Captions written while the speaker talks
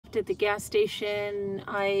stopped at the gas station.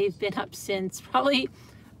 I've been up since probably,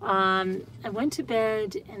 I went to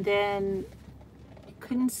bed and then I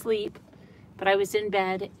couldn't sleep, but I was in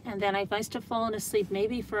bed, and then I must have fallen asleep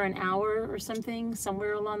maybe for an hour or something,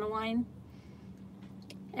 somewhere along the line.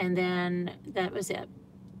 And then that was it.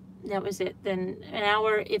 That was it. Then an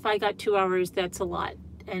hour, if I got 2 hours, that's a lot.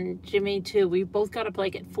 And Jimmy too, we both got up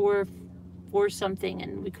like at 4 something,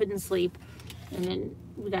 and we couldn't sleep. And then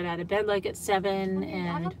we got out of bed like at 7,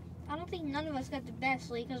 and I don't think none of us got the best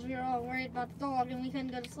sleep because we were all worried about the dog, and we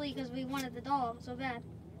couldn't go to sleep because we wanted the dog so bad.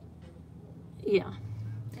 Yeah.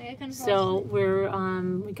 So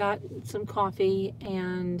we got some coffee,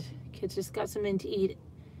 and kids just got something to eat.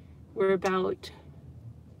 We're about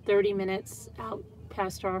 30 minutes out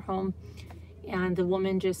past our home, and the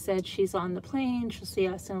woman just said she's on the plane. She'll see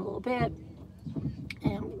us in a little bit,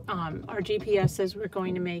 and our GPS says we're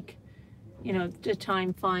going to make, you know, the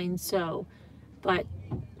time fine. So, but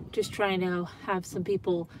just trying to have some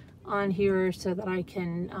people on here so that I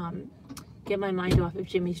can get my mind off of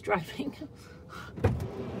Jimmy's driving.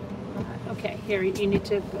 Okay, here, you need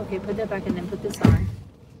to, okay, put that back and then put this on.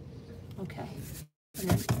 Okay, and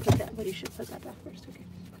then put that, well, you should put that back first, okay.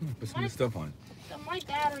 Put some of this stuff on. So my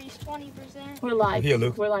battery's 20%. We're live. Here,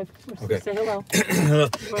 Luke. We're live. Okay. Say hello. Hello.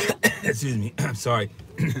 Excuse me. I'm sorry.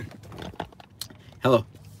 Hello.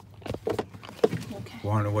 Okay.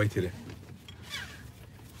 We're on the way to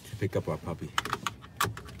pick up our puppy.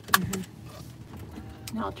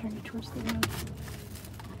 Now I'll turn you towards the road.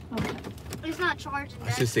 Okay. It's not charging. I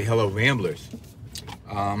should say hello, Ramblers.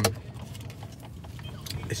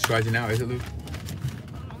 It's charging now, is it, Luke?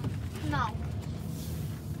 No.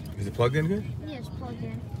 Is it plugged in good? Yeah, it's plugged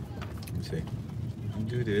in. Let me see.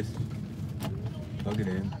 Do this. Plug it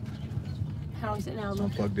in. How is it now,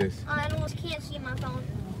 Luke? Unplug this. I almost can't see my phone.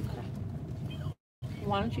 Okay.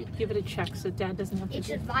 Why don't you give it a check so Dad doesn't have to It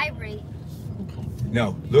should vibrate. Okay.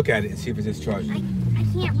 No, look at it and see if it's charging. I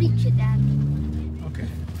can't reach it, Dad. Okay.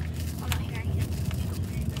 Hold on, here.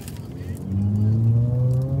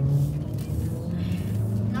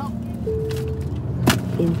 Nope.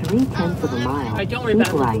 In 3/10 of a mile, Alright, don't worry about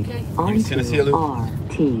keep it, right okay? onto send us here, Luke?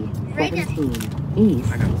 RT-17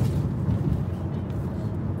 East. I got it.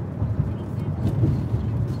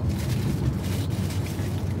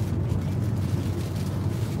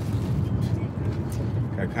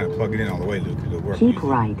 Gotta kind of plug it in all the way, Luke. It'll work. Keep easy.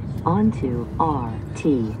 right onto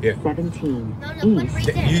RT-17 No, put it East. right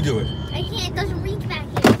there. You do it. I can't, it doesn't reach back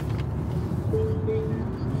here.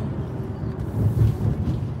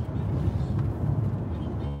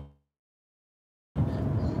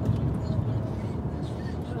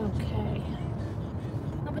 Okay.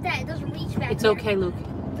 No, but Dad, it doesn't reach back It's here. okay, Luke.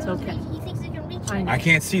 It's okay. He thinks it can reach I back. know. I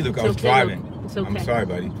can't see, Luke. I It's was okay, driving. Luke. It's okay. I'm sorry,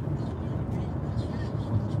 buddy.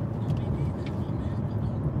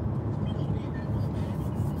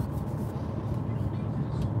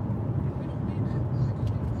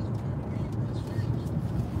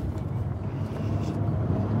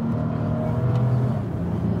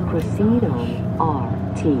 Proceed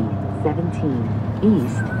on RT-17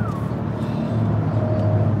 East.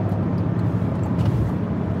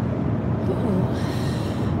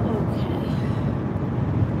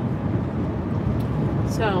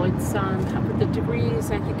 So it's, how about the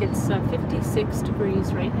degrees? I think it's 56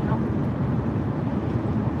 degrees right now.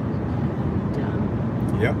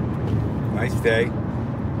 And, Yep. Nice day.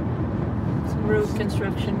 some road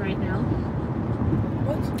construction right now.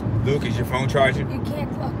 Luke, is your phone charging? You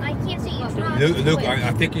can't look. I can't see. It's not. Luke,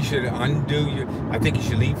 I think you should undo your. I think you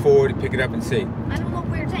should lean forward and pick it up and see. I don't know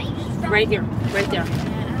where it's at. You just drop Right it. here, right there. I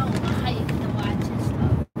don't know how you can watch this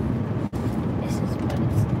stuff. This is what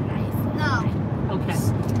it's like. No. Okay.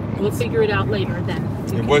 We'll figure it out later then.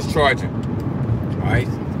 It was charging. Right?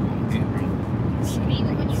 Maybe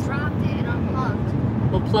when you dropped it, it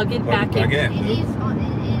unplugged. We'll plug it back in. Again. It is on. It is.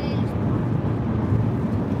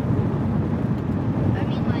 I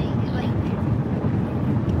mean, like,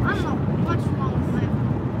 I don't know what's wrong with it.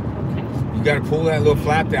 Okay. You got to pull that little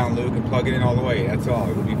flap down, Luke, and plug it in all the way. That's all.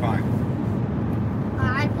 It'll be fine.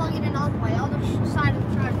 I plug it in all the way. Other side of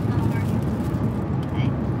the charger is not working.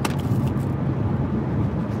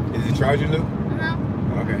 Okay. Is it charging, Luke? No.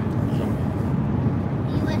 Okay.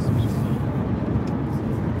 USB-C.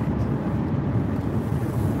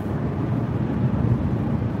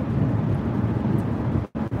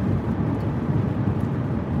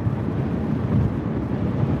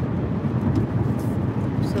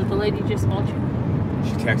 So the lady just called you.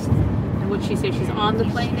 She texted me And what'd she say? She's on the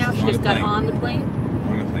plane now? She On just the got plane. on the plane?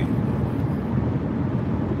 on the plane.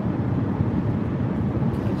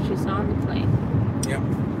 Okay, she's on the plane. Yep.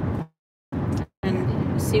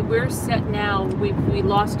 And see, we're set now. We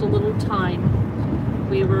lost a little time.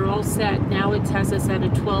 We were all set. Now it has us at a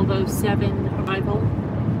 12:07 arrival.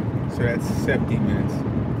 So that's 17 minutes.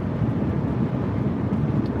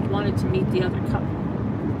 I wanted to meet the other couple.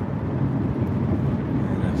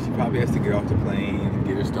 And she probably has to get off the plane and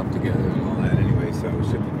get her stuff together and all that anyway, so it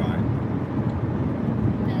should be fine.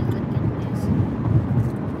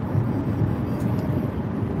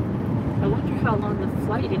 I wonder how long the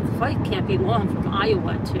flight is. The flight can't be long from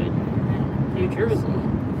Iowa to New Jersey.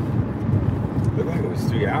 Looked like it was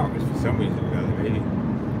 3 hours for some reason or another, maybe.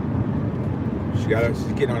 She's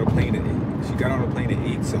getting on a plane at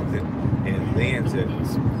 8 something and it lands at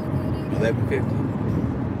 11:50.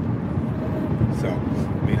 So,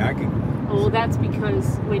 I mean, I can. Oh, well, that's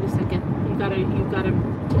because. Wait a second. You gotta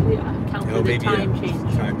account for the time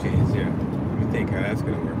change. Time change, yeah. Let me think how that's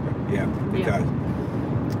gonna work. Yeah, it does.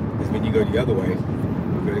 Because when you go the other way,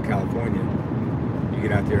 you go to California, you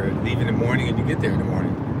get out there, leave in the morning, and you get there in the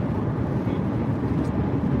morning.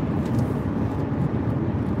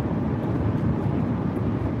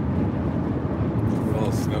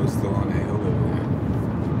 All snow's still on the hill over there.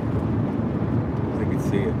 I can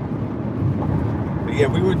see it. But yeah,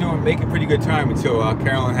 we were making pretty good time until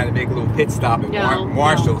Carolyn had to make a little pit stop at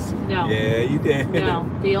Marshall's. No. Yeah, you did. No.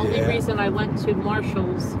 The only reason I went to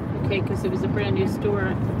Marshall's, because it was a brand new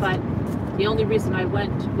store, but the only reason I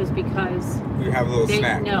went was because we have a little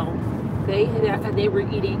snack. No, they were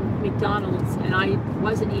eating McDonald's and I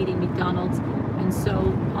wasn't eating McDonald's, and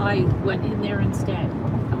so I went in there instead.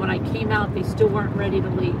 And when I came out, they still weren't ready to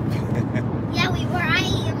leave. Yeah, we were.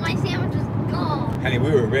 My sandwich was gone. Honey,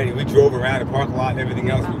 we were ready. We drove around the parking lot and everything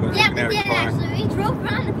else. We went we did actually. We drove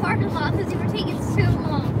around the parking lot because they were taking so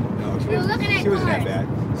long. No, we were looking at she wasn't that bad.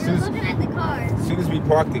 We were looking at the cars. As soon as we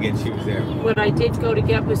parked again, she was there. What I did go to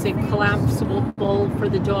get was a collapsible bowl for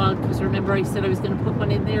the dog, because remember I said I was going to put one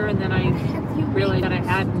in there, and then I realized that I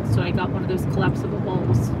hadn't, so I got one of those collapsible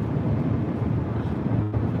bowls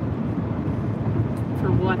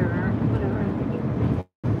for water or whatever.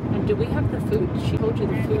 And do we have the food? She told you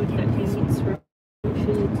the food that he eats for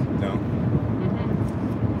food? No.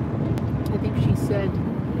 I think she said,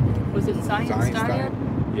 was it Science Diet?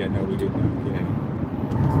 Yeah, no, we did not get any.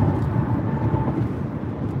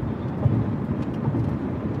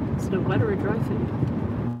 Is it a wet or a dry food?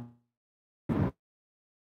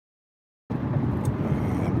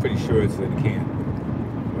 I'm pretty sure it's in a can.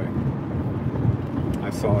 But I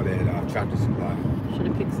saw it at Tractor Supply. Should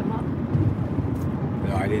have picked some up.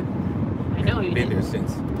 No, I didn't. I know you Been didn't. there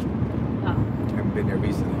since. Oh. I haven't been there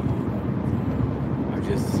recently. I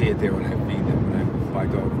just see it there when I feed them, when I buy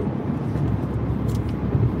dog food.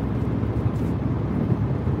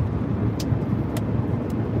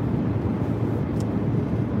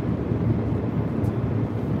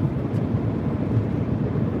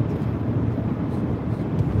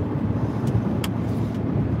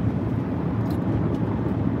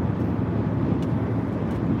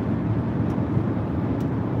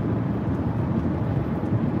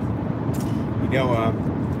 You know,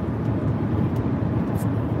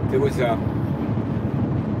 there was a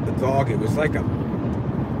dog, it was like a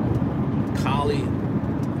collie,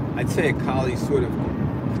 I'd say a collie, sort of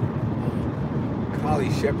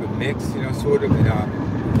collie shepherd mix, you know, sort of, and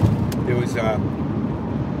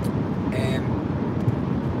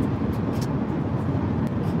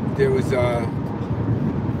there was a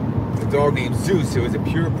dog named Zeus. It was a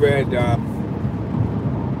purebred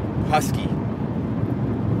husky.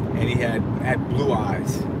 And he had blue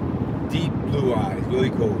eyes, deep blue eyes,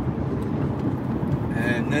 really cool.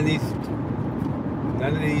 And none of these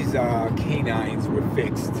canines were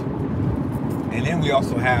fixed. And then we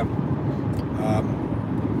also have,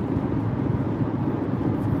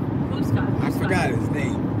 I forgot his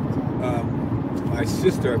name. My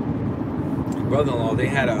sister, brother-in-law, they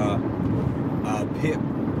had a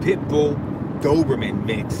pit bull Doberman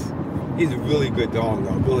mix. He's a really good dog,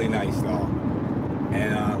 though, really nice dog.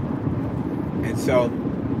 And so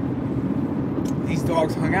these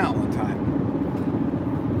dogs hung out one time,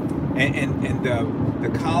 and the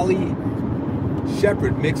collie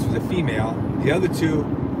shepherd mix was a female. The other two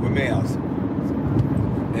were males,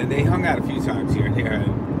 and they hung out a few times here and there.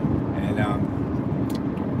 And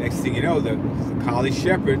next thing you know, the collie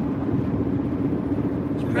shepherd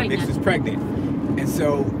mix was pregnant, and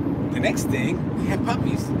so the next thing we had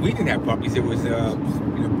puppies. We didn't have puppies. It was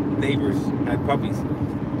neighbors had puppies.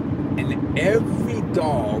 And every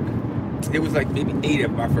dog, there was like maybe 8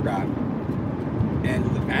 of them, I forgot.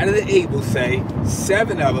 And out of the 8, we'll say,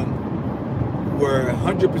 7 of them were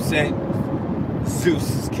 100%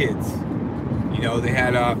 Zeus's kids. You know, they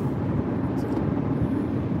had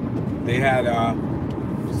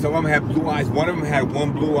some of them have blue eyes. One of them had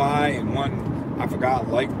one blue eye and one, I forgot,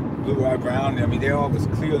 light blue eye brown. I mean, they all was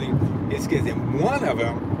clearly his kids. And one of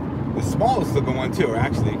them, the smallest looking one too,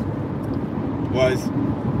 actually, was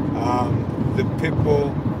the pit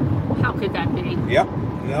bull. How could that be? Yep.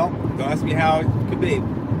 No, don't ask me how it could be,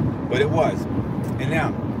 but it was.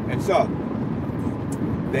 And so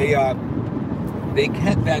they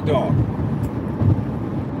kept that dog.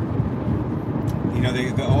 You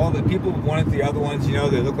know, all the people wanted the other ones. You know,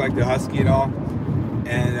 they look like the husky and all,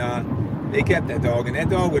 and they kept that dog. And that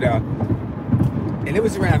dog would, and it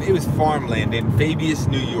was farmland in Fabius,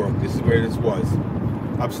 New York. This is where this was,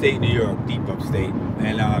 upstate New York, deep upstate,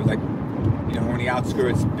 and like, you know, on the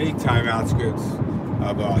outskirts, big time outskirts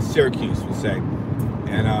of Syracuse, we'll say,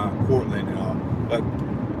 and Portland and all. But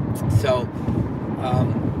so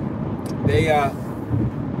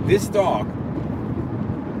this dog,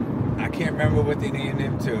 I can't remember what they named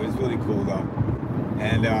him to. It's really cool though.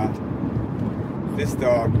 And this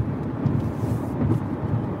dog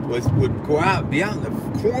would go out, be out in the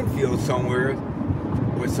cornfield somewhere,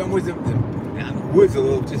 or somewhere down the woods a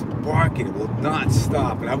little, just barking. It will not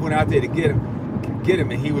stop. And I went out there to get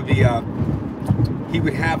him, and he would be he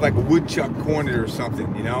would have like a woodchuck cornered or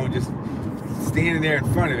something, you know, just standing there in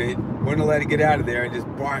front of it, wouldn't let it get out of there, and just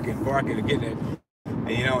barking and getting it, and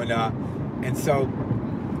you know, and so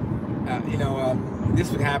you know,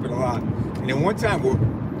 this would happen a lot. And then one time, I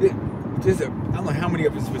don't know how many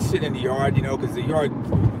of us were sitting in the yard, you know, because the yard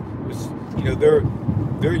was, you know,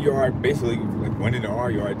 their yard basically like went into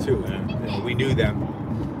our yard too, and we knew them,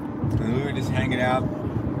 and we were just hanging out,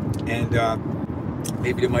 and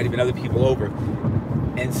maybe there might have been other people over,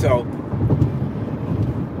 and so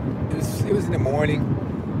it was in the morning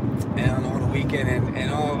and on the weekend,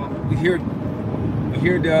 and we heard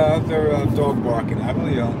the other dog barking. I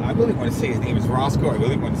really want to say his name is Roscoe. I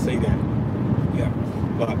really want to say that. Yeah,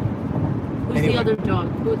 but Who's anyway, the other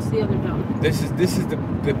dog? Who's the other dog? This is the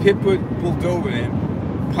pit bull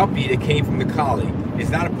Doberman puppy that came from the collie. It's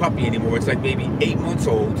not a puppy anymore. It's like maybe 8 months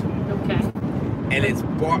old. Okay. And it's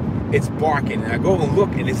barking. And I go and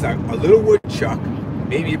look, and it's like a little woodchuck,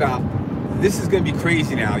 maybe about. This is gonna be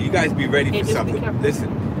crazy now. You guys be ready for something. Listen,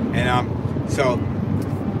 and so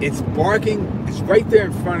it's barking. It's right there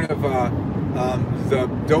in front of the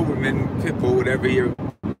Doberman pit bull, whatever your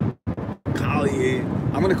collie is.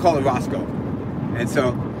 I'm gonna call it Roscoe.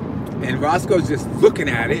 And Roscoe's just looking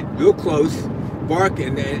at it real close,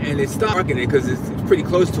 barking, and it stopped barking it because it's pretty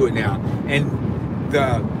close to it now. And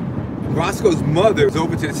Roscoe's mother is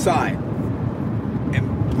over to the side,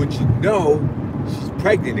 and would you know, she's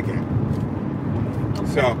pregnant again.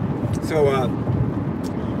 So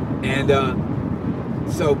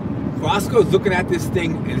Roscoe's looking at this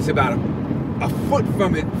thing, and it's about a foot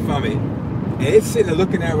from it, and it's sitting there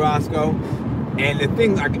looking at Roscoe, and the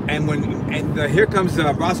thing, here comes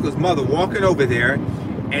Roscoe's mother walking over there,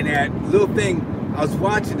 and that little thing, I was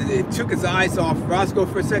watching it, it took his eyes off Roscoe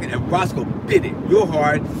for a second, and Roscoe bit it real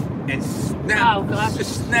hard, and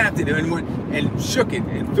just snapped it, and shook it,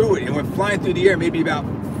 and threw it, and went flying through the air, maybe about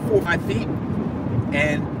 4 or 5 feet.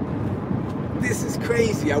 And this is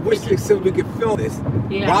crazy. I wish we could film this.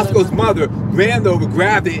 Yeah, Roscoe's mother ran over,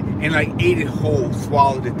 grabbed it, and like ate it whole,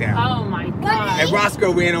 swallowed it down. Oh my God. And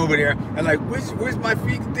Roscoe ran over there and like, where's my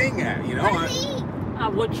freaking thing at? You know? A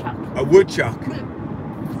woodchuck. A woodchuck.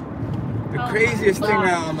 The craziest thing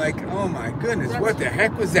now, I'm like, oh my goodness, what the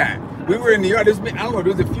heck was that? We were in the yard, I don't know,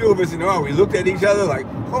 there was a few of us in the yard. We looked at each other like,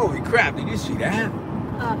 holy crap, did you see that?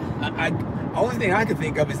 Only thing I could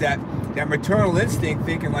think of is that maternal instinct,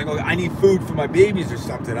 thinking like, oh, I need food for my babies or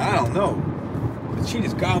something. I don't know. But she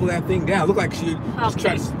just gobbled that thing down. It looked like she was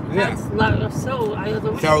trying to, yeah.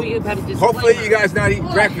 Hopefully you guys not eating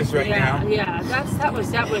breakfast right now. Yeah, that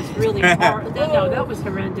was really hard. No, that was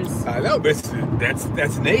horrendous. I know, but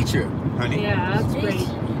that's nature, honey. Yeah, that's great.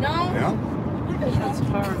 No. Yeah. That's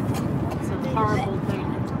horrible. It's a horrible thing.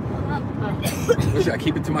 Should I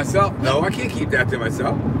keep it to myself? No, I can't keep that to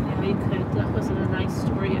myself. Yeah, you could. That wasn't a nice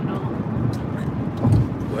story at all.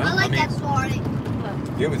 Well, I like that story.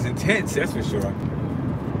 It was intense, that's for sure.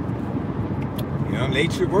 You know,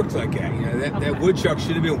 nature works like that. You know, that woodchuck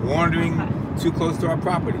should have been wandering too close to our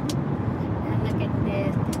property. And look at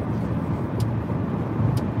this.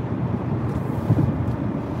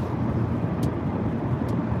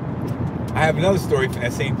 I have another story from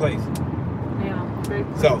that same place. Yeah, very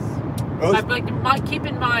close. So, I'd like to keep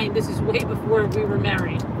in mind this is way before we were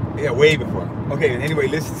married. Yeah, way before. Okay, anyway,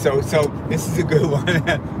 listen, so this is a good one.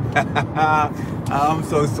 I'm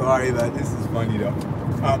so sorry, but this is funny though.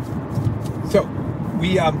 So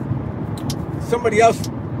we somebody else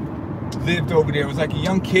lived over there. It was like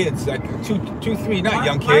young kids, like two, three, not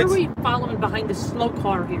young Why are kids. we following behind the slow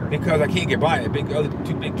car here? Because I can't get by it. Other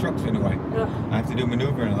two big trucks in the way. Ugh. I have to do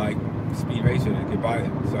maneuvering like speed racer to get by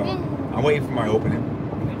it. So I'm waiting for my opening.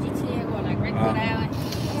 GTA going like Redwood Island.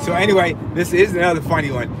 So anyway, this is another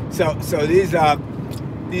funny one. So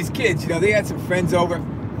these kids, you know, they had some friends over,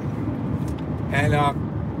 and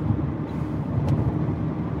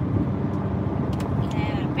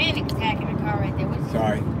Panic attack in the car right there.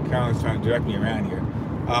 sorry, Carolyn's trying to direct me around here.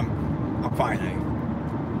 I'm fine, honey.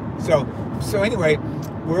 So anyway,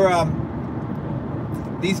 we're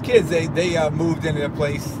these kids they moved into a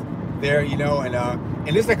place there, you know, and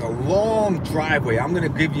it's like a long driveway. I'm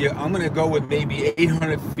gonna go with maybe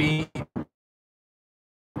 800 feet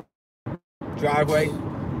driveway,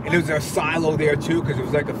 and there was a silo there too, because it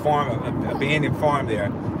was like a farm, an abandoned farm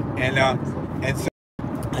there, and so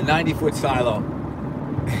a 90-foot silo.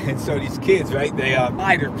 And so these kids, right, they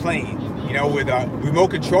fighter plane, you know, with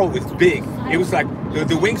remote control was big. It was like the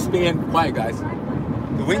wingspan. Quiet, guys.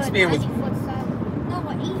 The wingspan was.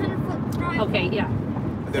 Okay, yeah.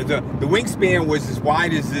 The wingspan was as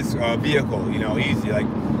wide as this vehicle, you know, easy, like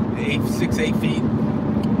 6, 8 feet.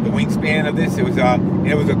 The wingspan of this, it was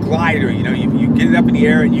a glider, you know, you get it up in the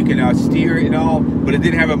air and you can steer it and all, but it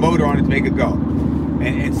didn't have a motor on it to make it go.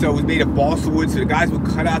 And so it was made of balsa wood, so the guys would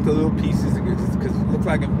cut out the little pieces because it looked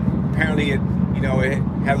like apparently it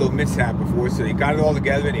had a little mishap before, so they got it all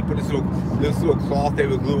together and they put this little cloth they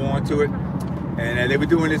would glue onto it, and they were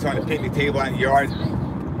doing this on a picnic table out in the yard,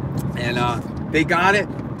 and they got it,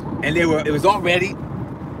 and it was all ready.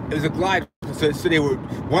 It was a glider, so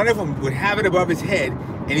one of them would have it above his head,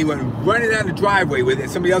 and he went running down the driveway with it.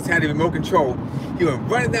 Somebody else had the remote control. He went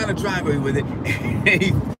running down the driveway with it,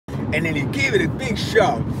 and then he gave it a big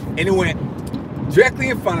shove, and it went directly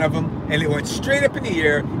in front of him, and it went straight up in the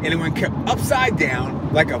air, and it went kept upside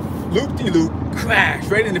down like a loop-de-loop, crash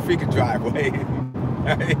right in the freaking driveway.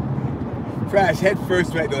 Crash head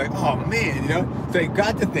first, right? They're like, oh man, you know. So they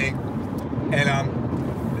got the thing, and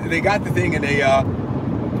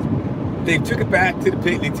they took it back to the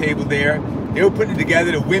picnic table there. They were putting it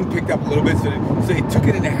together. The wind picked up a little bit, so they took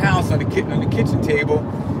it in the house on the kitchen table.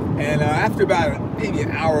 And after about maybe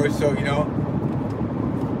an hour or so, you know,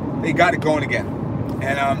 they got it going again.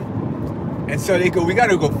 And so they go, we got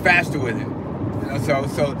to go faster with it. You know,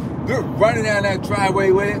 so they're running down that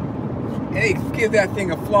driveway with it, and they give that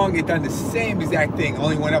thing a flung. They done the same exact thing,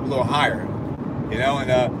 only went up a little higher, you know,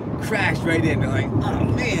 and crashed right in. They're like, oh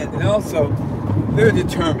man, you know. So they're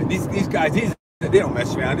determined. These guys, they don't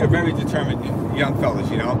mess around. They're very determined young fellas,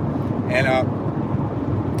 you know. And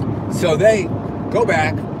so they go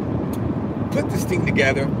back, put this thing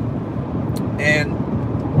together, and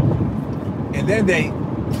then they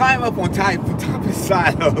climb up on top of the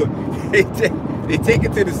silo. They take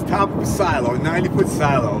it to the top of the silo, 90-foot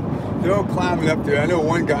silo. They're all climbing up there. I know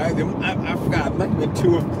one guy, I forgot, might have been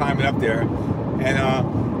two of them climbing up there, and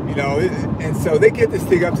you know, and so they get this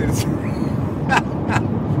thing up to the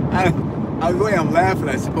the way I'm laughing,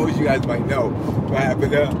 I suppose you guys might know what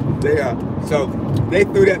happened. So they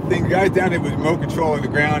threw that thing, the guys down there with remote control on the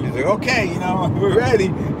ground. He's like, okay, you know, we're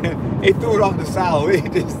ready. They threw it off the silo.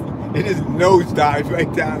 It just nosedived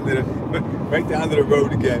right down to the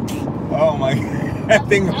road again. Oh my God, that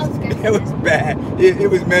thing it was bad. It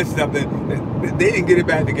was messed up. They didn't get it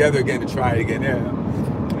back together again to try it again.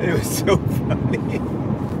 Yeah, it was so funny,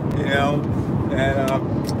 you know.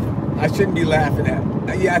 And I shouldn't be laughing at.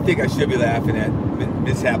 Yeah, I think I should be laughing at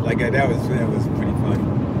mishap like that. That was pretty funny.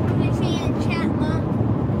 Can you see in chat,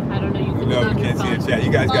 Mom? I don't know. You can No, look on we your can't see phone. the chat.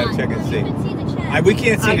 You guys gotta check and You see. can see the chat. We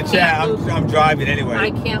can't see I the can't chat. look. I'm driving anyway.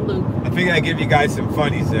 I can't loop. I figured I'd give you guys some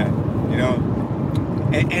funnies there, you know.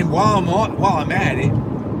 And while I'm at it,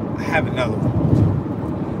 I have another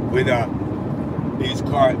one with these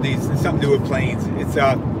something to do with planes. It's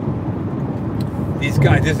these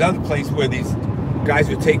guys. There's another place where these guys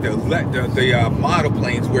would take the model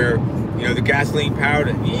planes where, you know, the gasoline powered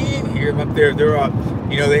and here up there. They're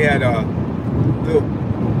you know, they had little,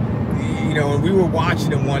 you know, and we were watching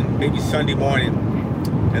them one maybe Sunday morning,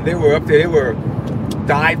 and they were up there. They were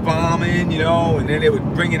dive bombing, you know, and then they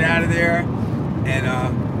would bring it out of there and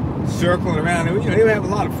circling around. And, you know, they would have a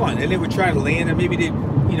lot of fun, and they would try to land it. Maybe they'd,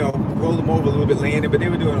 you know, roll them over a little bit, land it, but they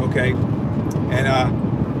were doing okay.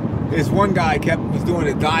 And this one guy was doing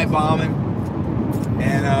a dive bombing,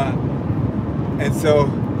 and so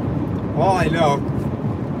all I know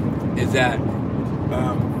is that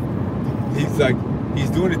he's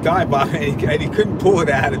doing a dive bomb, and he couldn't pull it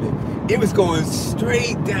out of it. It was going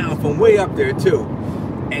straight down from way up there too,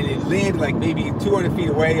 and it landed like maybe 200 feet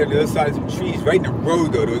away on the other side of some trees, right in the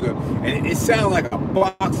road though. And it sounded like a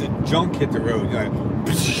box of junk hit the road. You know,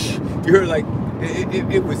 like, you heard like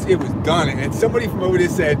it was done. And somebody from over there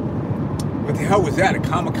said, "What the hell was that? A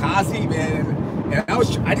kamikaze, man?" And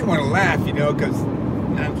I didn't want to laugh, you know, because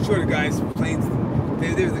I'm sure the guys' planes,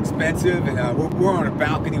 they're expensive, and we're on a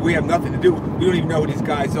balcony. We have nothing to do. We don't even know who these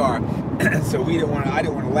guys are, so I didn't want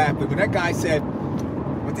to laugh. But when that guy said,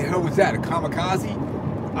 "What the hell was that? A kamikaze?"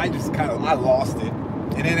 I just I lost it,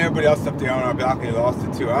 and then everybody else up there on our balcony lost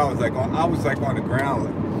it too. I was like on the ground,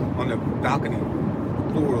 on the balcony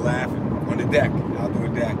floor, laughing on the deck, outdoor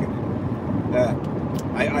deck. And,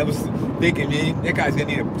 I was thinking, man, that guy's gonna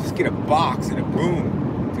need to just get a box and a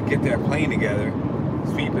broom to get that plane together,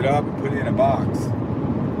 sweep it up, and put it in a box.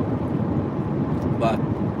 But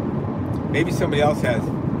maybe somebody else has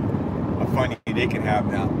a funny they can have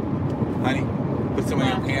now, honey. Put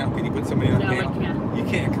somebody on panel. Can you put somebody on panel? No, I can't. You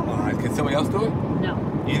can't. Come on. Can somebody else do it? No.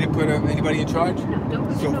 You didn't put anybody in charge?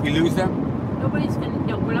 No. So if we lose them? Nobody's gonna.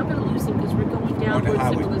 No, we're not gonna lose them because we're going down towards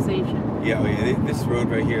civilization. Yeah, this road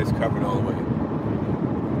right here is covered all the way.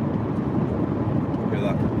 You're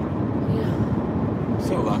lucky. Yeah.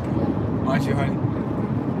 So lucky. Aren't you, honey?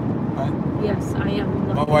 Huh? Yes, I am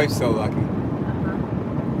lucky. My wife's so lucky.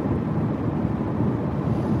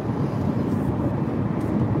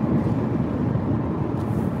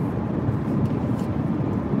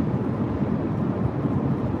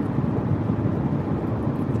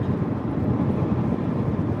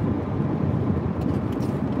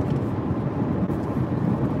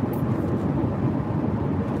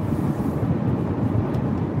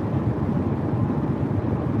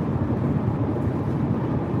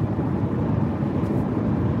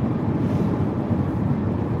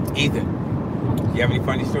 Ethan, you have any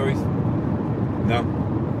funny stories? No?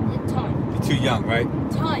 A ton. You're too young, right?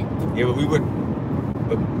 Ton. Yeah, but we would.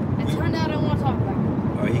 But It turned out I don't want to talk about it.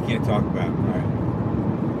 oh, he can't talk about it. All right.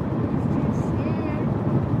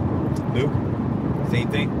 Luke, same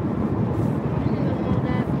thing? I don't even know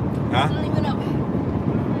that. Huh? I don't even know.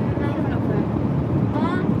 I don't even know.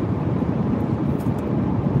 Mom?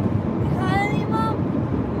 You got any, Mom?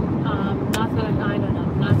 Not that I don't know.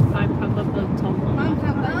 Not I probably told them.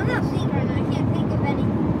 I'm not seeing her, and I can't think of any.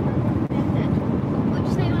 What'd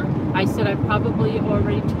you say, Mom? I said I probably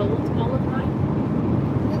already told all of mine.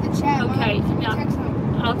 Look at the chat. Okay, Mom. now Text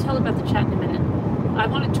them. I'll tell about the chat in a minute. I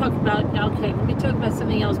want to talk about, okay, let me talk about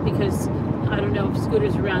something else because I don't know if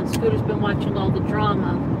Scooter's around. Scooter's been watching all the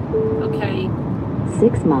drama. Okay.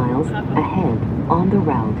 6 miles ahead on the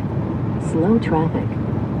route. Slow traffic.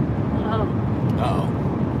 Oh. Uh-oh.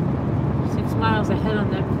 6 miles ahead on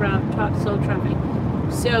that route, slow traffic.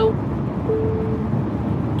 So,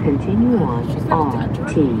 Continue on She's got to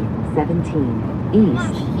RT17 Mom, East.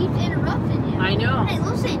 she keeps interrupting you. I know. Hey,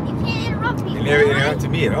 listen, you can't interrupt people. You never alright? interrupted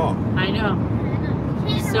me at all. I know. I know.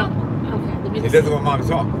 You can't So, interrupt. okay, let me It doesn't want mom to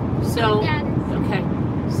talk. So, Dad. okay.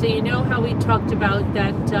 So you know how we talked about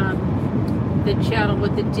that, the channel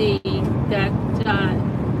with the D that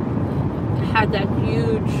had that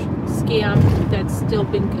huge scam that's still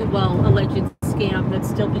been, well, alleged scam that's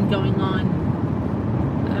still been going on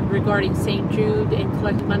regarding St. Jude and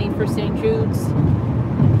collect money for St. Jude's?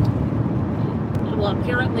 Well,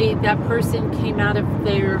 apparently that person came out of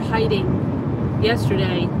their hiding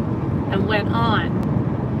yesterday and went on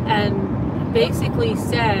and basically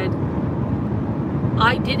said,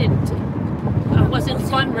 I wasn't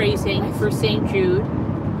fundraising for St. Jude,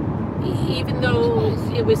 even though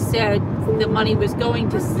it was said the money was going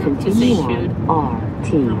to St. Continue Jude. on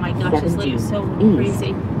RT17 Oh my gosh, this lady's so East.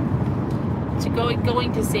 crazy. To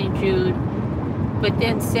going to St. Jude, but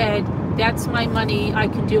then said, that's my money, I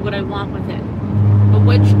can do what I want with it. But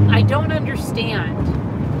which I don't understand.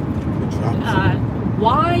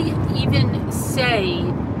 Why even say,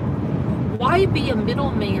 why be a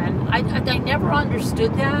middleman? I never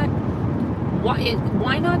understood that.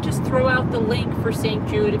 Why not just throw out the link for St.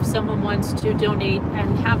 Jude if someone wants to donate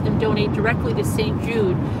and have them donate directly to St.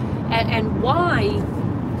 Jude? And why,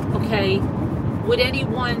 okay, would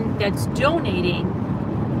anyone that's donating,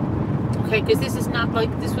 okay, because this was not like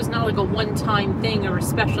a one-time thing or a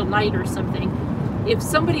special night or something. If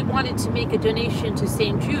somebody wanted to make a donation to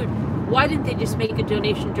St. Jude, why didn't they just make a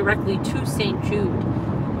donation directly to St. Jude?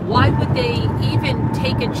 Why would they even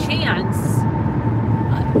take a chance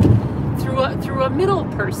through a middle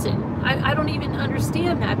person? I don't even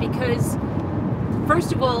understand that, because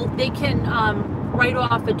first of all, they can write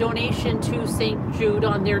off a donation to St. Jude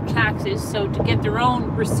on their taxes, so to get their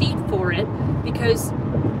own receipt for it, because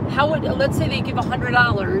let's say they give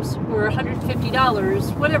 $100 or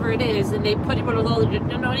 $150, whatever it is, and they put it with all the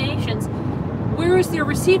donations, where is their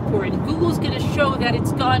receipt for it? Google's going to show that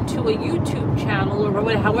it's gone to a YouTube channel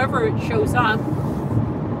or however it shows up,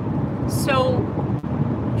 So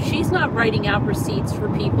she's not writing out receipts for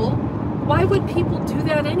people. Why would people do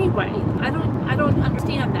that anyway? I don't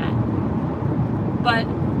understand that. But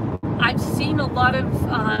I've seen a lot of,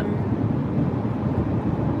 I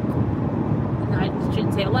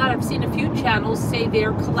shouldn't say a lot, I've seen a few channels say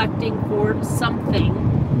they're collecting for something.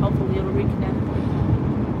 Hopefully it'll reconnect.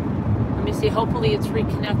 Let me see, hopefully it's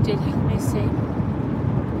reconnected. Let me see.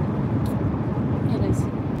 It is.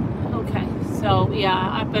 Okay, so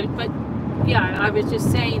yeah, but yeah, I was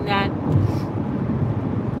just saying that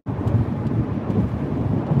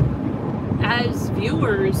as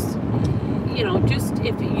viewers, you know, just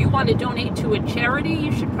if you want to donate to a charity,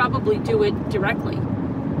 you should probably do it directly.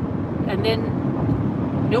 And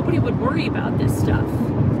then nobody would worry about this stuff.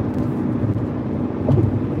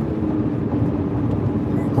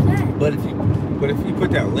 But if you put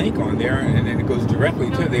that link on there and then it goes directly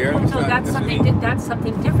to there, that's something different.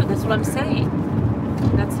 That's what I'm saying.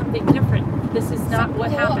 That's something different. This is not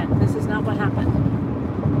what happened. This is not what happened.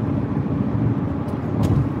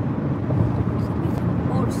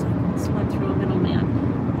 Motorcycles went through a middleman.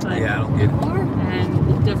 Yeah, I don't get it. And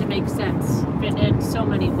it doesn't make sense in so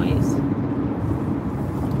many ways.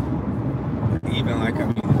 Even like, I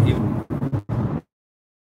mean,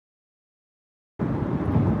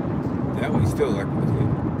 that way still, like,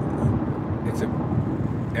 it's a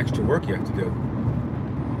extra work you have to do.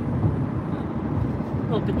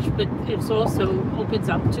 Well, but it also opens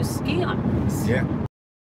up to scams. Yeah.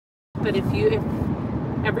 But if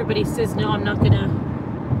everybody says, no, I'm not gonna,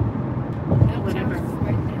 whatever.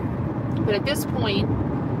 But at this point,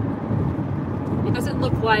 it doesn't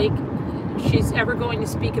look like she's ever going to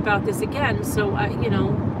speak about this again. So, you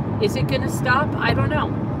know, is it going to stop? I don't know.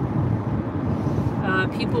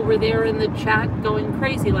 People were there in the chat going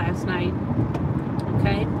crazy last night.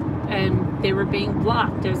 Okay? And they were being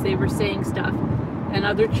blocked as they were saying stuff. And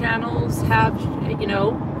other channels have, you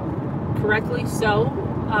know, correctly so,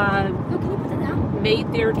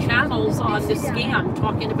 made their channels on the scam,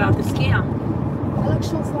 talking about the scam. I look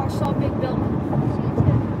so far, saw a big building.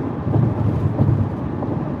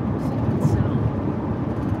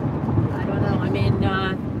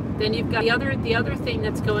 Then you've got the other thing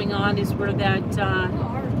that's going on is where that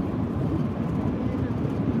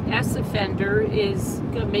S offender is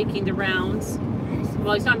making the rounds.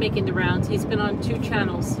 Well, he's not making the rounds. He's been on 2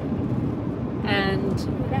 channels, and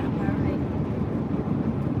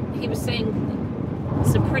he was saying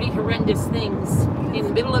some pretty horrendous things in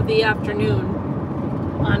the middle of the afternoon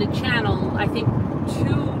on a channel. I think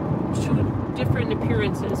two different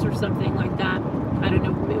appearances or something like that. I don't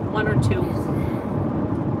know, 1 or 2.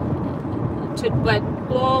 But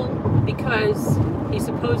all because he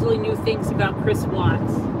supposedly knew things about Chris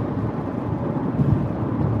Watts.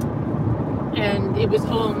 And it was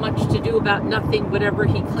all much to do about nothing, whatever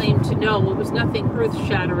he claimed to know. It was nothing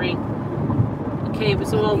earth-shattering. Okay, it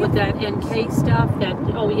was all with that NK stuff, that,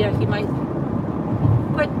 oh yeah, he might...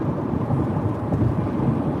 But,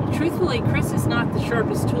 truthfully, Chris is not the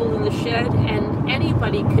sharpest tool in the shed, and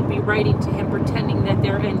anybody could be writing to him pretending that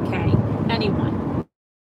they're NK. Anyone.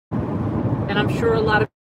 And I'm sure a lot of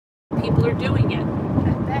people are doing it,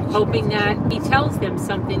 hoping that he tells them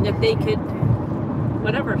something that they could,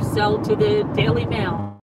 whatever, sell to the Daily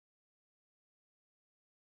Mail.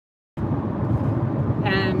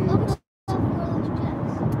 And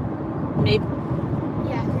maybe,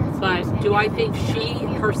 but do I think she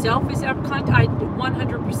herself is ever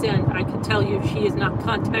 100%, I can tell you she is not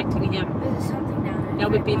contacting him.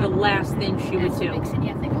 That would be the last thing she would do.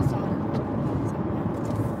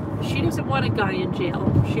 She doesn't want a guy in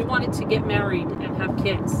jail. She wanted to get married and have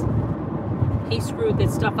kids. He screwed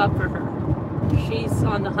this stuff up for her. She's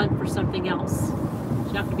on the hunt for something else.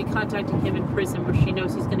 She's not going to be contacting him in prison where she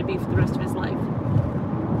knows he's going to be for the rest of his life.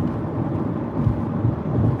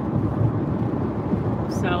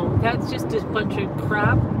 So that's just a bunch of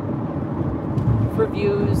crap for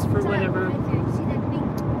views, for whatever.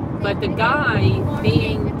 But the guy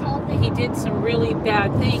he did some really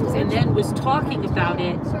bad things and then was talking about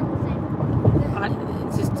it.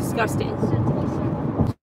 It's just disgusting.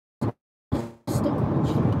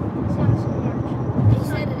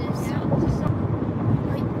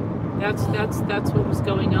 That's what was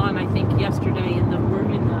going on, I think, yesterday in the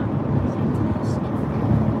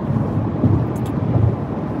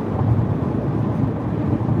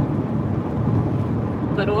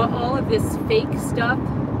but all of this fake stuff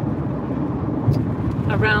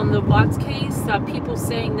around the Watts case, people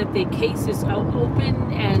saying that the case is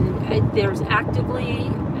open and there's actively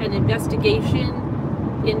an investigation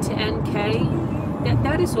into NK,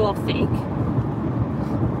 that is all fake.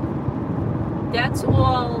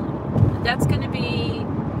 That's going to be,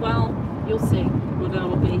 well, You'll see what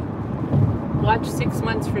that'll be. Watch 6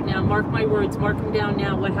 months from now. Mark my words. Mark them down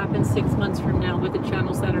now. What happens 6 months from now with the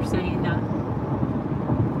channels that are saying that?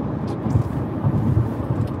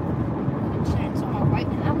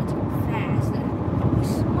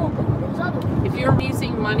 If you're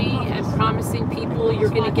raising money and promising people you're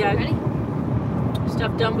going to get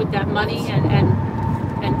stuff done with that money, and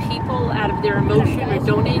people out of their emotion are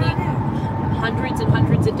donating hundreds and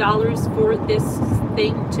hundreds of dollars for this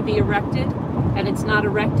thing to be erected, and it's not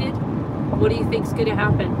erected, what do you think's going to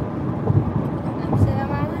happen?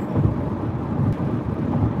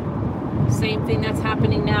 Same thing that's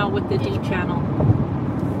happening now with the D channel.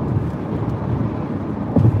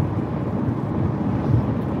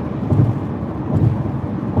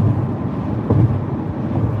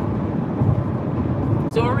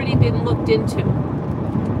 It's already been looked into.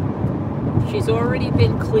 She's already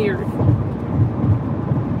been cleared.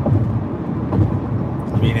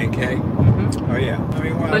 You mean NK? Mm-hmm. Oh yeah. I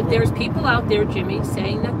mean, but there's people out there, Jimmy,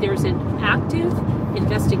 saying that there's an active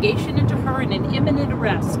investigation into her and an imminent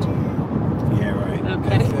arrest. Yeah, right.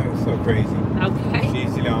 Okay. That's so crazy. Okay.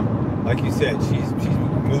 She's, you know, like you said, she's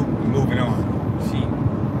moving on. She's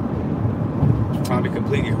probably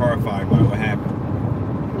completely horrified by what happened.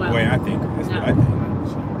 Well, the way I think. That's no. what I think.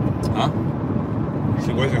 Huh?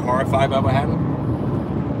 She wasn't horrified by what happened?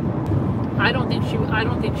 I don't think she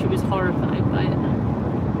was horrified by it.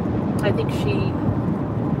 I think she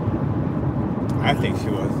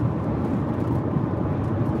was.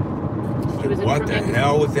 She was What the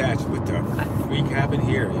hell was that? What the freak happened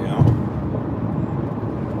here, you know?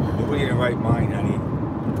 Nobody in the right mind, honey.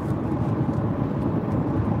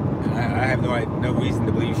 And I have no reason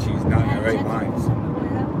to believe she's not in her right mind.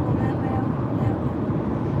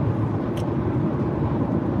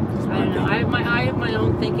 I don't know. I have my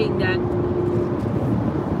own thinking that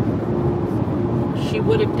she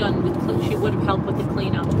would have helped with the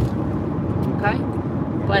cleanup. Okay?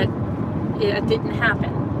 But it didn't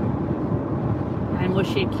happen. And was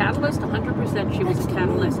she a catalyst? 100%. She was a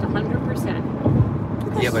catalyst.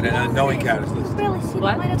 100%. Yeah, but an unknowing catalyst.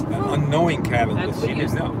 What? An unknowing catalyst. She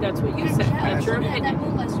didn't know. That's what you said. That's your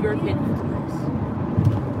opinion. That's your opinion.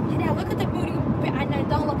 Yeah, look at the booty. And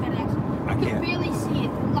don't look at it. I You can can't. barely see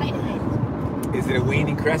it. Light of it. Is it a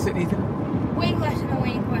waning crescent, Ethan? Way less than a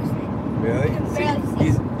waning crescent. Really? You can barely see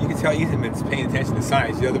it. You can tell Ethan been paying attention to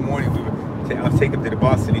science. The other morning, I was taking him to the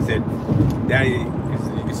bus, and he said, "Daddy, you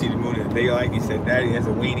can see the moon in the daylight." He said, "Daddy, there's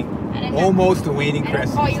a waning, almost a waning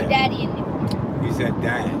crescent." I don't call you daddy anymore. He said,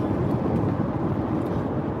 "Dad."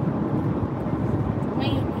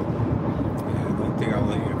 Waning. Yeah, I don't think I'll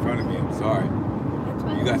let you in front of me. I'm sorry.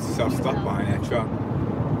 You got yourself stuck behind that truck.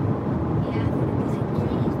 Yeah,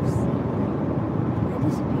 I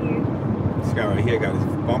disappeared. This guy right here got his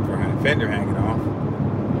fender hanging off.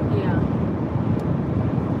 Yeah.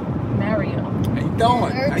 Mario. How you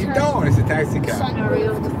doing? How you doing? It's a taxi cab.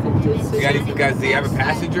 Mario. You guys, do you have a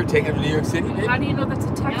passenger taking him to New York City? How do you know that's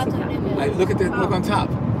a taxi cab? Like, look at the look on top.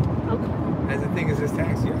 Okay. That's the thing is this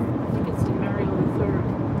taxi. I think it's Mario III.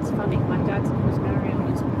 It's funny. My dad's name was Mario and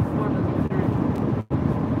he's formerly III.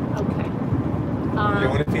 Okay. Yeah,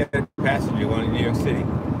 what if you had a passenger going to New York City?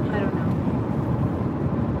 I don't know.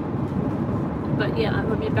 But yeah,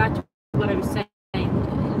 let me back to what I was saying.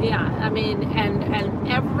 Yeah, I mean, and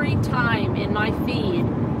every time in my feed,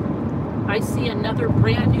 I see another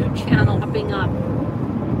brand new channel popping up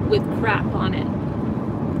with crap on it.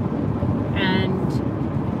 And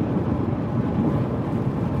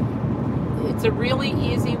it's a really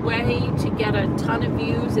easy way to get a ton of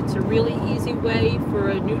views. It's a really easy way for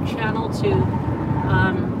a new channel to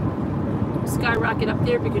skyrocket up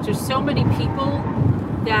there because there's so many people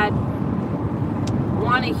that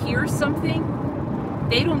want to hear something.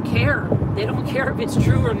 They don't care. They don't care if it's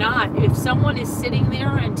true or not. If someone is sitting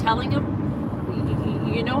there and telling them,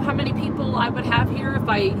 you know how many people I would have here if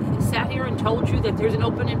I sat here and told you that there's an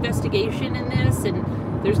open investigation in this and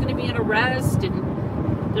there's going to be an arrest and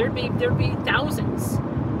there'd be thousands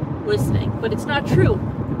listening. But it's not true.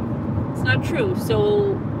 It's not true.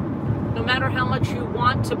 So no matter how much you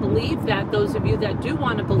want to believe that, those of you that do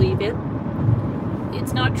want to believe it,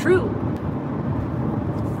 it's not true.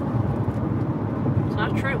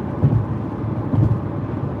 Not true.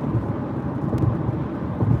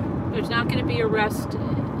 There's not going to be arrest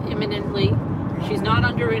imminently. She's not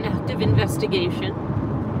under an active investigation,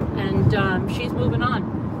 and she's moving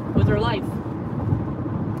on with her life.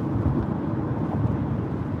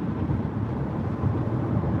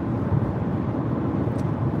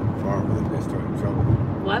 The car was up there starting trouble.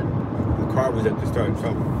 What? The car was up there starting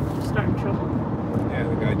trouble. Starting trouble. Yeah,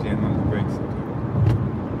 the guy jammed on his brakes.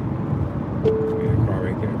 Yeah, the car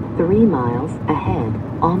right there. 3 miles ahead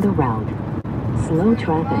on the route. Slow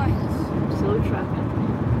traffic. Slow traffic.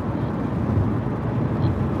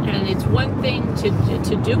 And it's one thing to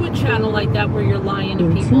do a channel like that where you're lying to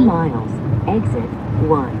In people. 2 miles, exit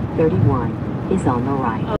 131 is on the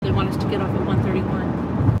right. Oh, they want us to get off at 131.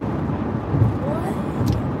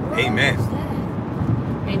 Amen.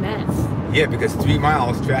 Amen. Yeah, because 3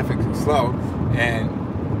 miles traffic is slow, and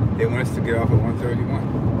they want us to get off at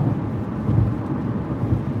 131.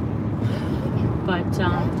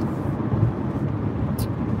 Sounds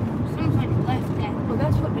But like left there. well,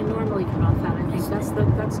 that's what we normally get off at. I think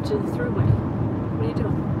that's to the throughway. What are you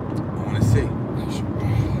doing? I want to see.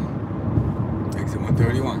 Exit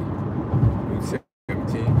 131. Route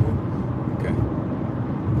 17. Okay.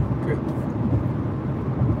 Good.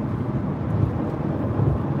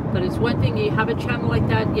 But it's one thing, you have a channel like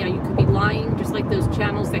that, yeah, you could be lying, just like those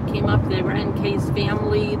channels that came up. They were NK's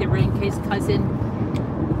family, they were NK's cousin.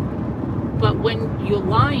 But when you're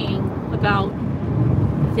lying about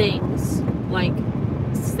things like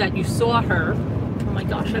that you saw her, oh my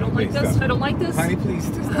gosh, I don't like this, I don't like this. Honey, please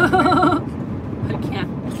just I can't.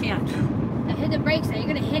 I hit the brakes there. You're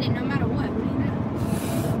gonna hit it no matter what.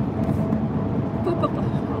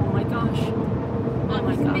 Oh my gosh. Oh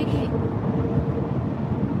my gosh.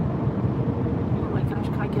 Oh my gosh,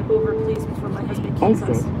 can I get over please before my husband kills us?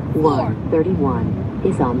 Exit 131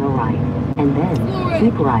 is on the right. And then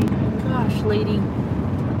keep right. Gosh, lady.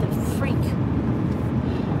 What the freak?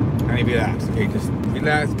 Honey, relax. Okay, just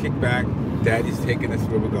relax, kick back. Daddy's taking us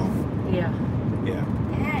where we're going. Yeah. Yeah.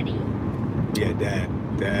 Daddy. Yeah, Dad.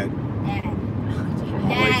 Dad.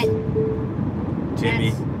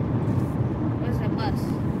 Jimmy. Where's the bus?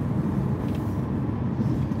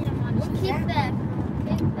 Keep back.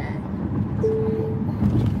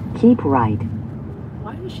 Keep right.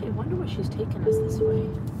 Why does she? I wonder why she's taking us this way.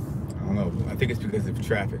 I don't know. I think it's because of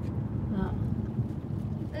traffic. Oh.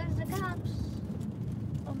 There's the cops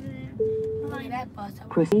over there. Look at that bus.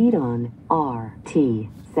 Proceed on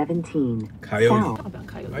RT-17 Coyote. south. How about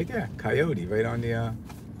Coyote? Right there. Coyote. Right on the,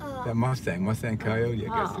 that Mustang. Mustang Coyote,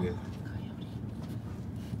 I guess it is.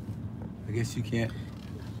 I guess you can't.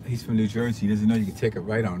 He's from New Jersey. He doesn't know you can take it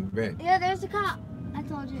right on red. Yeah, there's the cop. I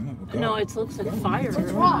told you. No, it looks like a fire.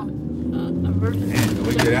 What's wrong? Emergency. Man, it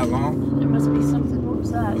went there that long? There must be something. What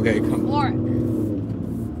was that? Okay, come.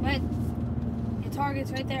 Warren. Wait. Your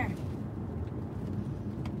target's right there.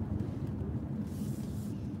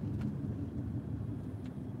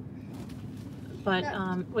 But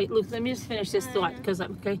wait, Luke, let me just finish this thought because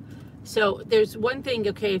I'm okay. So there's one thing,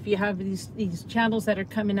 okay, if you have these channels that are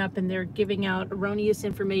coming up and they're giving out erroneous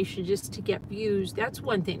information just to get views, that's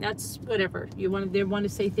one thing. That's whatever. They want to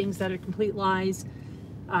say things that are complete lies,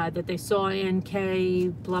 that they saw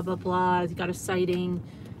NK, blah blah blah, got a sighting,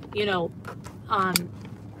 you know,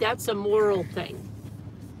 that's a moral thing.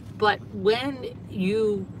 But when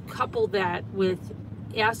you couple that with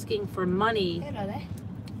asking for money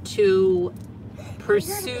to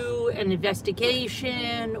pursue an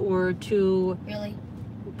investigation or to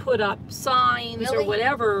put up signs or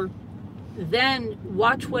whatever, then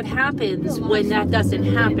watch what happens when that doesn't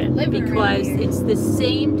happen, because it's the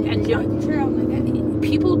same, and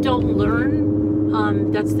people don't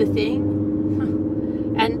learn. That's the thing.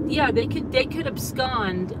 And yeah, they could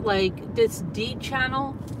abscond. Like this D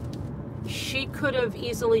channel, she could have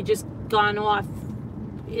easily just gone off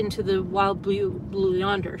into the wild blue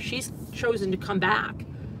yonder. She's chosen to come back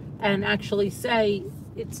and actually say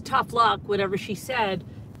it's tough luck, whatever she said.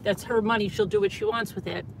 That's her money, she'll do what she wants with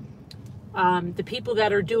it. The people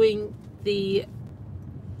that are doing the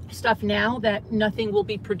stuff now that nothing will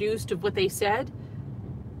be produced of what they said,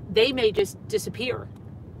 they may just disappear.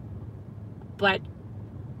 But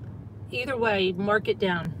either way, mark it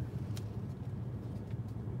down.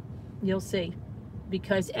 You'll see.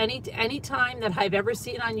 Because any time that I've ever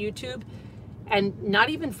seen on YouTube, and not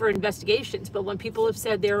even for investigations, but when people have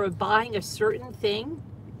said they're buying a certain thing,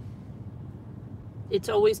 it's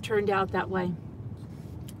always turned out that way.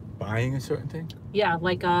 Buying a certain thing? Yeah,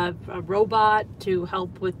 like a robot to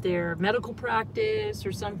help with their medical practice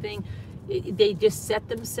or something. They just set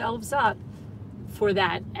themselves up for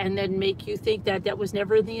that and then make you think that that was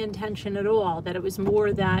never the intention at all, that it was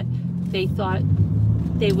more that they thought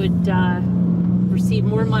they would receive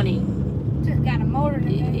more money Just got a motor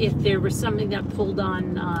if there was something that pulled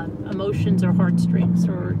on emotions or heartstrings,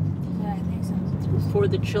 or I think so. for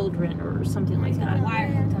the children or something like that. Wire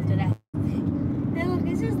hooked up to that. Hey, look,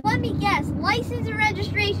 it says, let me guess, license and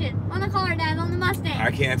registration on the car, Dad, on the Mustang.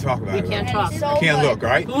 I can't talk about We it. can't right? talk. I can't look,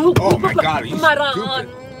 right? Ooh, Oh my God, are you stupid?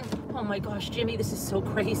 Oh my gosh, Jimmy, this is so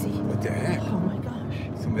crazy. What the heck? Oh my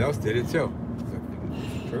gosh. Somebody else did it too.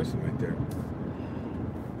 person right there.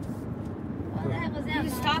 What the heck was that? You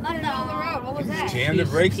just stopped in the middle of the road. What was You that? just jammed the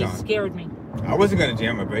brakes He on. scared me. I wasn't gonna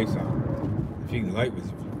jam my brakes on. The light was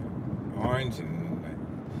orange, and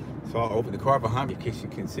so I opened the car behind me in case you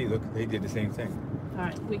can see. Look, they did the same thing. All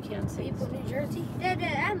right, we can't see. People in New Jersey?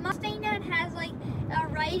 That Mustang that has like a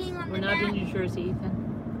writing on We're the not back. in New Jersey,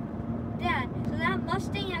 Ethan. Dad, so that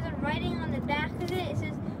Mustang has a writing on the back of it. It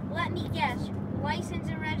says, "Let me guess, license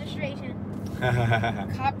and registration."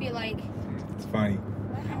 Copy like. It's funny.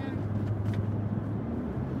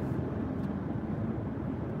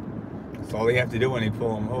 So all they have to do when they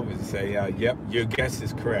pull them over is say, "Yep, your guess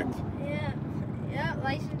is correct." Yeah,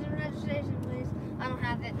 license and registration, please. I don't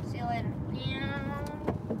have it. See you later. Yeah.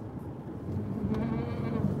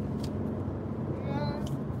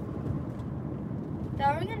 So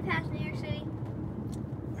are we gonna pass New York City?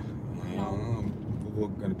 We're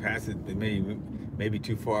gonna pass it. It may be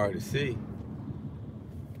too far to see.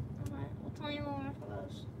 Alright, we'll tell you when we're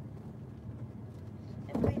close.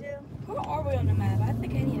 If we do. Where are we on the map? I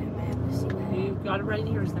think I need a map to see that. You got it right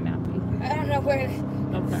here is the map. Ethan. I don't know where it is.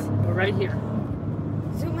 Okay, we're right here.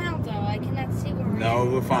 Zoom out though. I cannot see where we're No,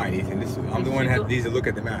 at. we're fine, Ethan. I'm the one that needs to look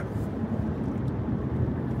at the map.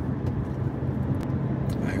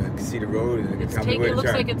 I can see the road and I can tell me where It to looks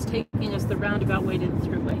turn. like it's taking us the roundabout way to the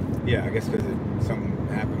throughway. Yeah, I guess because something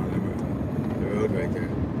happened on the road right there.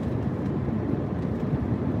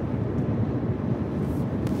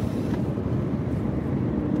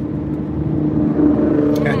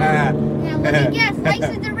 Yeah, let me guess,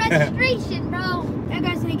 license and registration, bro. That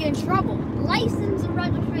guy's gonna get in trouble. License and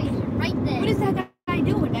registration, right there. What is that guy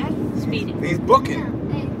doing, Dad? Speeding. He's booking.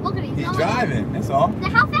 Yeah, hey, look at it. He's going. driving. That's all. Now,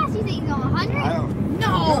 how fast do you think he's going? 100? I don't.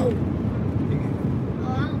 No!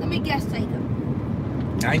 Oh, Let me guess, take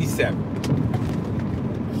him. 97.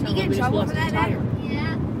 Did he get in We just trouble lost for a that, tire. Dad?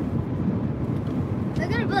 yeah. They're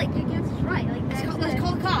gonna be like, "Dude, guess is right." Like Let's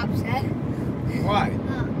call the cops, Dad. Why?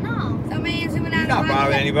 No, Some man's zooming out He's of not the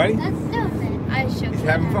bothering anybody. that's stupid. I should. He's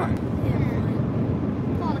having fun.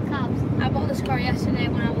 Call the cops. I bought this car yesterday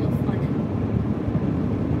when I was fun.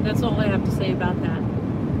 That's all I have to say about that.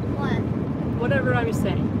 What? Whatever I was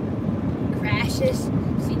saying. Crashes,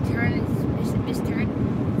 see turns, misturn.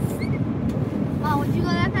 Oh, would you go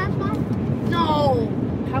that fast, Mom? No!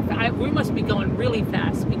 We must be going really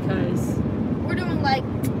fast because We're doing like,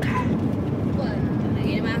 what,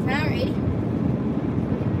 80 miles an hour, 80? I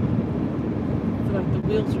feel like the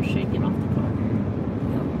wheels are shaking off the car.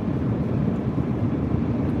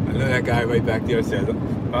 I know that guy right back there says,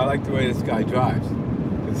 I like the way this guy drives.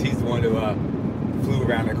 Because he's the one who flew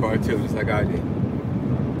around the car too, just like I did.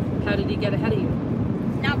 How did he get ahead of you?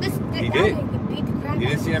 Now this He guy did. can beat the crap You out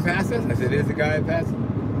didn't see him of us. pass us? I said, there's the guy that passed us.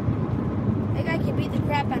 That guy can beat the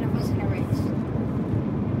crap out of us in a race.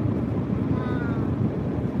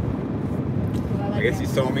 Well, I guess he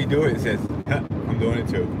saw me do it and says, huh, I'm doing it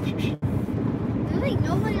too. There's like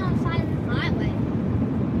nobody on the side of the highway.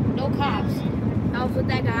 No cops. I was with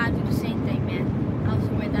that guy, I do the same thing, man. I was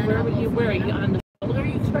with that. Where were you? Where are you? On the shoulder?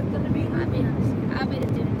 You expect them to be? I'll be the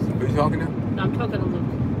dude. Who are you talking to? No, I'm talking to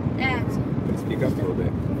Luke. That's Speak up a little bit.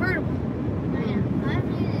 convertible. Man, I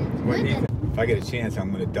mean, it's What good do you that- think? If I get a chance,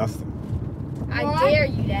 I'm going to dust him. I What? dare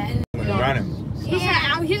you, Dad. I'm going to run him. He's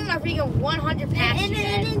gonna freaking 100 past you,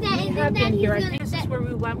 Dad. We have been here. I think this is where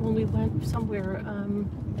we went when we went somewhere. When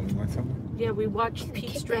we went somewhere? Yeah, we watched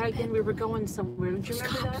Pete's Dragon. We were going somewhere. Don't you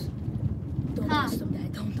remember that? Don't dust him,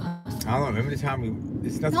 Dad. Don't dust him. I don't know. Remember the time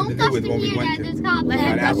it's nothing Don't to do dust with him when we here, went Dad. to There's cops Let there.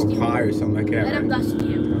 him got apple dust you. pie or something like that, Let him right? dust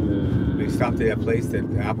you. We stopped at that place, that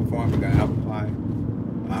apple farm, we got apple pie.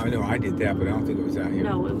 I know I did that, but I don't think it was out here.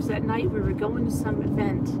 No, it was that night we were going to some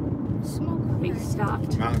event. Smoke. We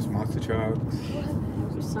stopped. Mountains, monster trucks. There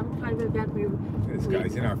was some kind of event. This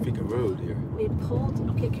guy's in our freaking road here. We pulled.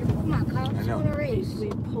 Okay, careful. Come on, cops. I know. Want a race? We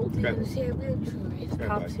pulled Okay. in. Let's see a real true race. Okay,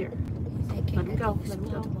 Cops bud. here. Let him go, let him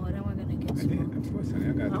go. Then we're gonna I get did, smoked. of course, honey.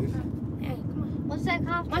 I got this. Okay. Yeah, come on. What's that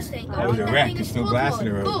cop? Mustang. That was a that wreck. thing There's is no full glass in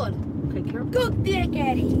the road. Good. Okay, careful. Good dick,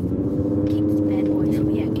 Eddie. Keep this bad boy.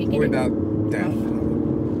 Yeah, kick Don't worry it. about that.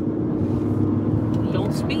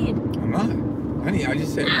 Don't speed. I'm not. Honey, I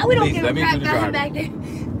just said, We don't please, give let a me do crap the about him driving. back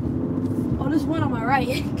there. Oh, there's one on my right.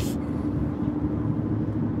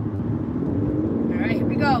 Alright, here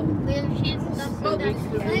we go. We have a chance to stop Smoke. that.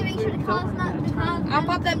 Let me make sure the car's not. The car's I'll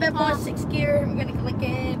pop that bad boy 6th gear. We're gonna click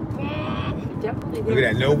it. Definitely. Look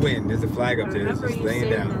at that, no wind. There's a flag I up there. It's remember just you laying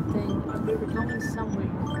saying down. that thing. We were going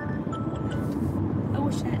somewhere. I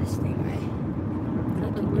wish I had a stingray. I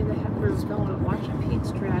don't know where the heck we were going. Watching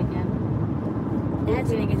Pete's Dragon.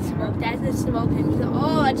 That's gonna get smoked. That's the smoking.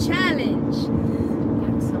 Oh, a challenge.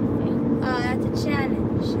 Get something. Oh, that's a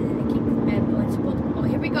challenge. Keep it Red Bull. Oh,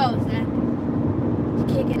 here we go, Zach.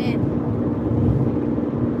 It's kicking in.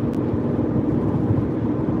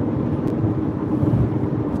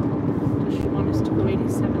 Does she want us to go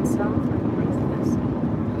 87 south or north of this?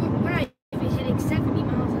 We're not even hitting 70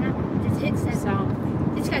 miles an hour. Just hit 70.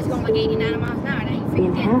 South. This guy's going like 89 miles an hour. Now you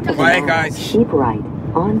In freaking half a Quiet, mile, guys. keep right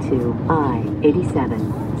onto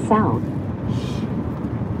I-87 south.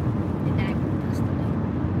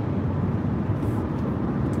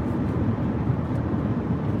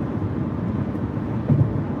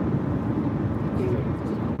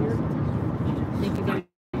 Think you gotta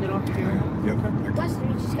get off here. Yep. Buster,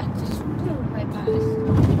 you just got just flew right by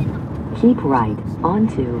us. Keep right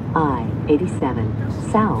onto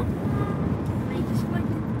I-87 south.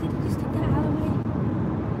 Did he just take that out of the way?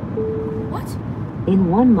 What? In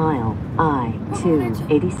 1 mile,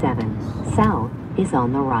 I-287 south is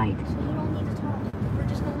on the right. So you don't need to talk. We're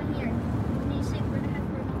just going here. We need to say we're gonna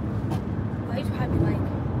have to. Why you probably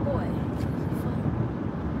like, boy,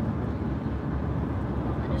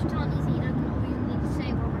 I'm just telling you, he doesn't know what you need to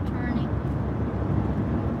say. We're returning.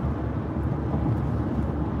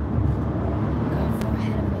 God, far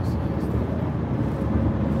ahead of us he is.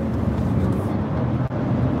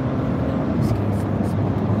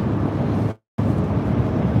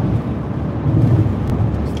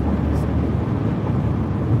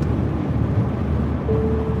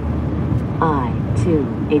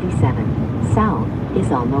 I-287 south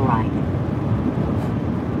is on the right.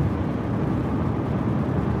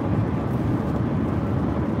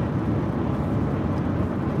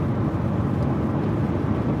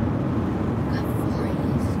 God, far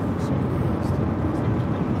he is.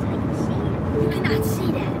 You cannot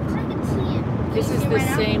see that. I can see him. This is the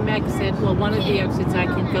same exit, well, one of the exits I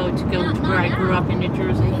can go to where I grew up in New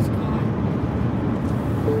Jersey. He's gone.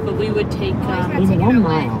 But we would take, In 1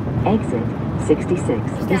 mile, exit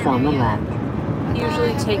 66 is on the left.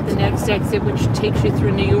 usually take the next exit, which takes you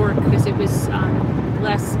through New York because it was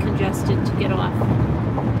less congested to get off.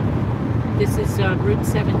 This is Route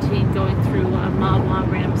 17 going through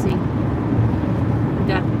MommyRamblingsBlog.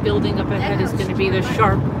 That building up ahead is going to be the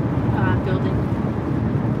Sharp building.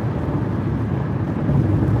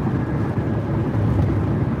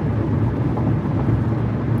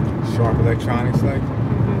 Sharp Electronics, like.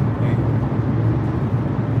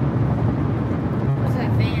 What's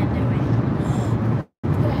that van doing?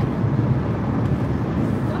 Look at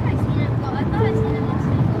I thought I seen him go. I thought I seen him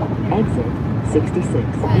yesterday. Exit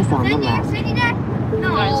 66 is on the left. City there?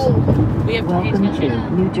 No. Guys, we have to pay Welcome attention.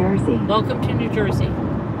 to New Jersey. Welcome to New Jersey.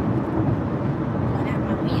 that.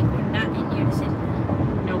 We're not in New York City.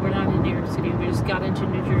 No, we're not in New York City. We just got into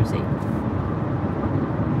New Jersey.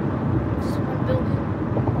 Just one building.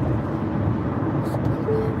 It's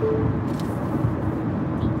pretty good.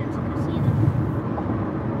 I think that's a casino.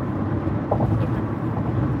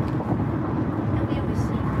 And we always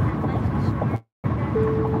see that life is short.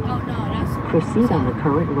 Oh no, that's Proceed on the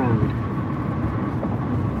current road.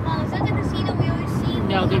 Mom, is that the casino we always see?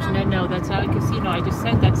 No, there's no, that's not a casino. I just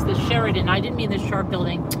said that's the Sheridan. I didn't mean the Sharp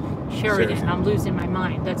building. Sheridan. Sheridan. I'm losing my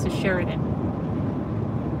mind. That's a Sheridan.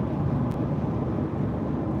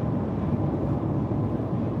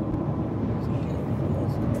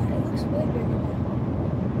 it looks way bigger now.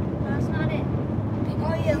 No, that's not it.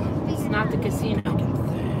 Oh yeah, it looks bigger. It's not the casino.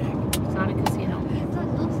 It's not a casino.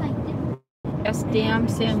 It looks like this. Best damn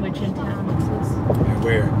sandwich in town. It says. And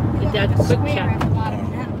where? That Like a quick square check. at the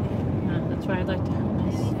bottom now. That's why I like to have a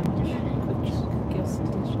nice sandwich. Quick check gas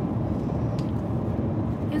station.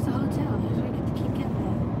 Here's the hotel. Here's where we get to keep getting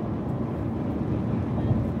that.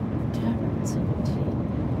 Tavern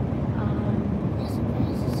 17.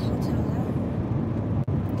 Where's this hotel at?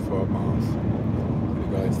 12 miles. The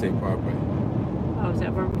Garden State Parkway. Oh, is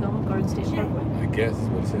that where we're going? Garden State Parkway. I guess is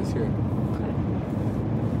what it says here. Okay.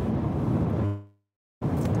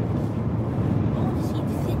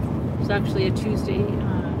 It's actually a Tuesday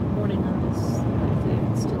morning on this. I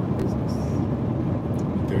think it's still in business.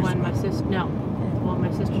 When my sister, no. Well,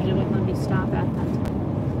 my sister didn't let me stop at that time.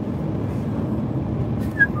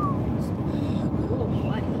 Cool,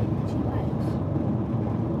 buddy.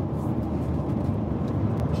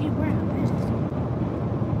 Gee, where am I?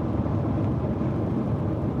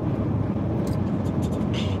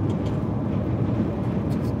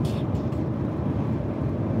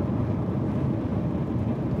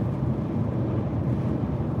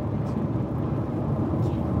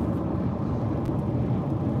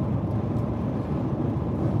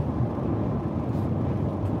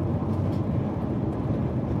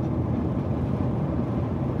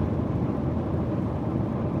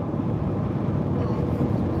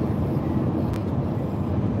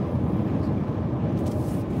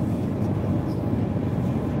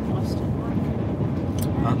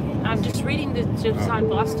 It's just on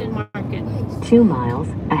Boston Market. 2 miles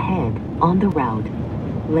ahead on the route.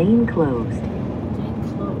 Lane closed.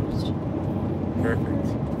 Lane closed. Perfect.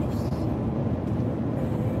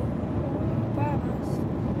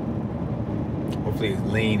 Hopefully it's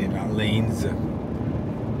lane and not lanes. New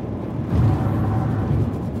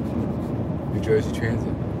Jersey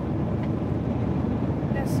Transit.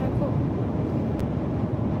 That's so cool.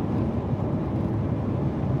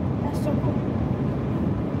 That's so cool.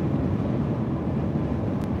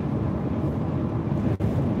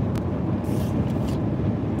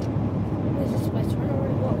 What is this place?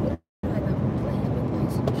 Where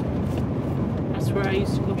That's where I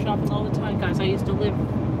used to go shopping all the time, guys. I used to live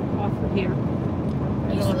off of here.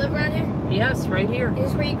 you used to live around here? Yes, right here. Is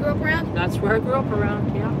this where you grew up around? That's where I grew up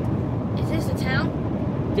around, yeah. Is this the town?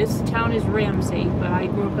 This town is Ramsey, but I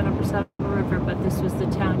grew up in Upper Saddle River, but this was the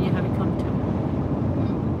town you had to come to.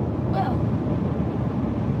 Well.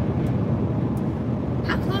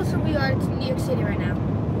 How close are we to New York City right now?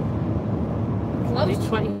 Close?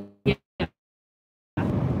 20, yeah,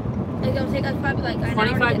 It's gonna take us probably like an hour to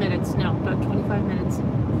 25 get- minutes, no, about 25 minutes.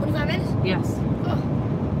 25 minutes? Yes. Oh,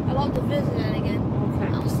 I love to visit that again. Okay.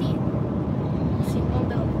 I'll see it. I'll see one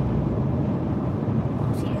building.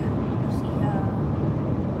 I'll see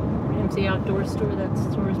Ramsey Outdoor Store, that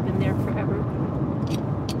store's been there forever.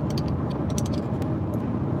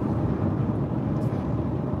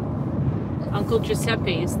 Uncle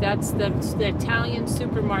Giuseppe's, that's the Italian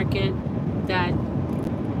supermarket that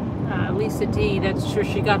Lisa D, that's sure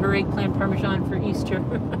she got her eggplant parmesan for Easter.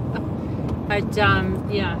 But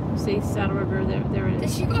yeah, see Saddle River, there it Did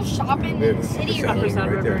is. she go shopping in the city or Upper Right Saddle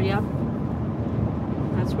River, there. yeah.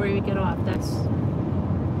 That's where you get off. That's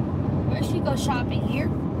where she go shopping here?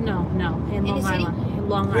 no, in the Long city? Island. In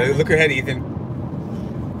Long Island. Look ahead, Ethan.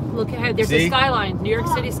 Look ahead. There's See? a skyline. New York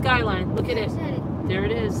Oh. City skyline. Look at it. There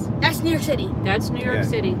it is. That's New York City. That's New York Yeah.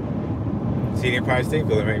 City. See the Empire State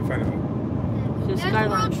Building right in front of him. The There's the skyline.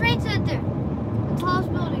 World Trade Center. The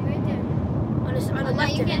tallest building right there. On the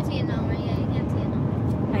left You of can't it. see it now, right? Yeah, you can't see it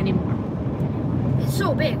now. Anymore. It's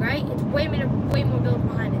so big, right? It's way more buildings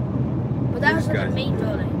behind it. But that was like the main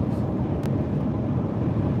building.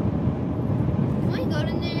 Can we go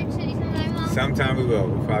to New York City sometime, Mom? Sometime we will.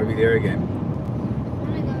 We'll probably be there again. I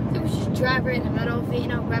wanna go. It was just drive right in the middle of it,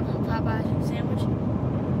 grab a Popeye sandwich.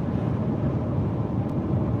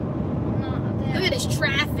 Not up there. Look at this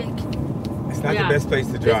traffic. It's not Yeah. the best place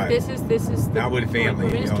to drive. This is the, Not with family,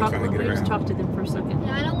 Let me just trying to get let me just around. talk to them for a second.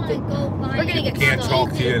 Yeah, I don't want to go behind. We're gonna get Can't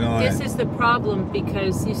talk to you and all This that. is the problem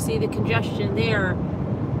because you see the congestion there.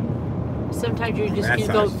 Sometimes you just That's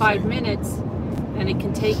can how go she 5 said. minutes and it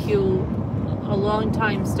can take you a long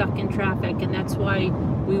time stuck in traffic, and that's why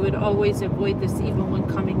we would always avoid this even when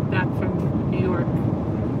coming back from New York.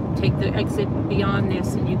 Take the exit beyond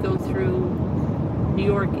this and you go through New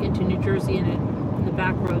York into New Jersey and in the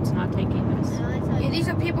back roads, not taking this. No, I tell Yeah, you. these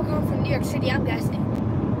are people coming from New York City, I'm guessing.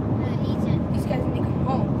 Ethan. These guys need to come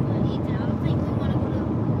home. Ethan, I don't think we want to go to.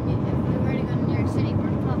 If we were to go to New York City for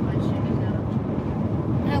Popeye, should we go?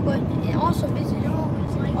 No, but and also visit.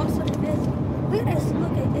 Also to visit. Look at this.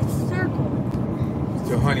 Look at this circle.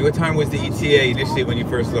 So, honey, what time was the ETA initially when you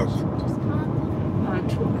first looked? Just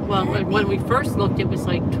calm. Well, when we first looked, it was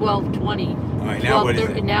like 12:20. All right, now what is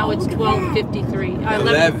 12:30. it? Now it's 12:53.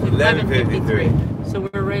 11:53. So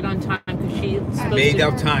we're right on time because she's supposed Made to.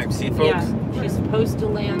 up time. See, folks? Yeah, she's supposed to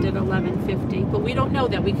land at 11:50, but we don't know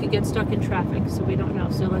that. We could get stuck in traffic, so we don't know.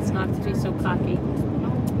 So let's not be so cocky.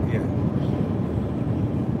 Yeah.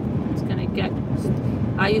 It's gonna get.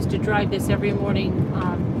 I used to drive this every morning,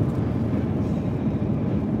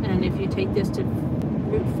 and if you take this to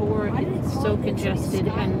Route 4, it's so congested,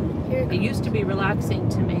 and it used to be relaxing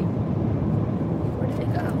to me. Where did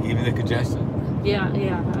it go? Even the congestion. Yeah.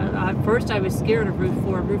 At first, I was scared of Route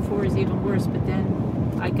 4. Route 4 is even worse, but then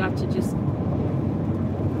I got to just.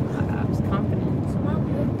 I was confident. So Mom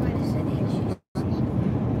lived by the city and she's.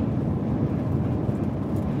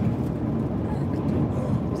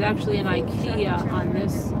 There's actually an IKEA on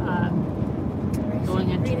this going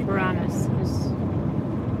into Paramus.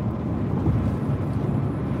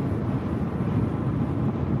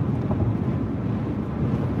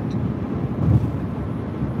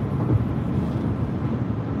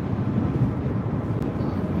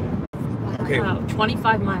 Okay.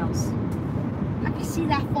 25 miles. I can see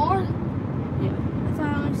that far. Yeah. I thought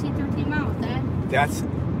I only see 13 miles, Dad. That's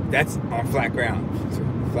on flat ground. So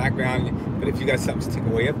flat ground, but if you got something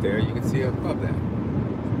sticking way up there, you can see above that.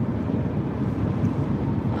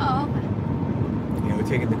 Oh, okay. We're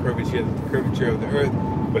taking the curvature of the earth,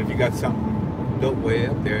 but if you got something built way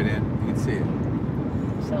up there, then you can see it.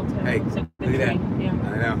 Cell tower. Hey, It's a look good at that. thing,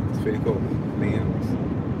 yeah. I know, it's pretty cool. The animals.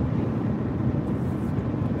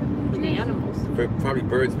 The animals. Probably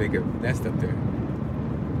birds make a nest up there.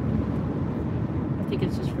 I think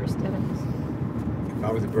it's just for aesthetics. If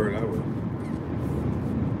I was a bird, I would. I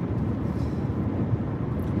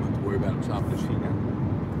don't have to worry about them chopping the tree down.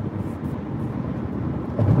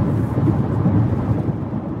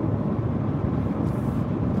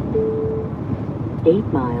 Eight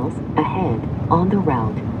miles ahead on the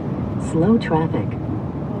route. Slow traffic.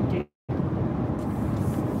 Oh dear.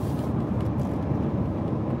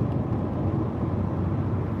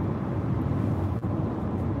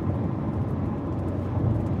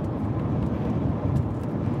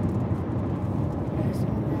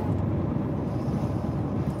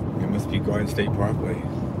 It must be Garden State Parkway.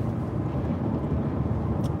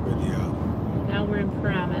 Where the, Now we're in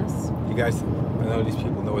Paramus. you guys, I know these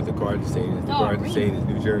people know what the Garden State is. The Oh, Garden really? State is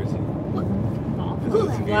New Jersey. Well, For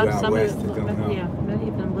those of you out some west of that don't know. yeah, many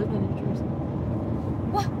of them live in New Jersey.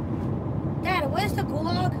 Dad, where's the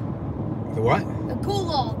gulag? The what? The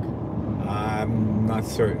gulag. I'm not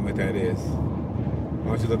certain what that is.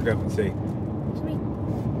 Why don't you look it up and see?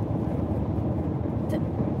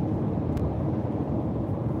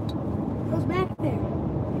 Goes back there.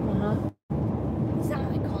 Uh-huh. It's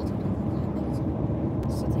not like called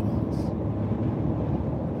it's something else.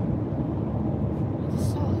 I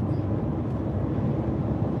just saw it.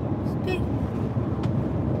 It's big.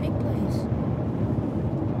 Big place.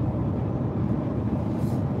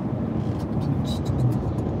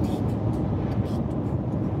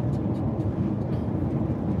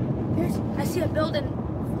 I see a building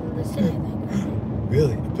from the city thing.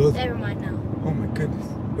 Really? A building? Never mind now. Oh my goodness.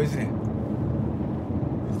 What is that?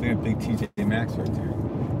 There's like a big TJ Maxx right there.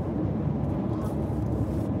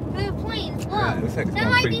 The planes, look. Yeah, it looks like it's That going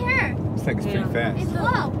might pretty, be her. looks like it's Yeah. pretty fast. It's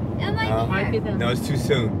low. That might be Might be her. them. No, it's too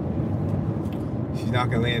soon. She's not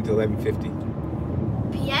going to land until 11:50.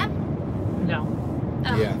 PM? No.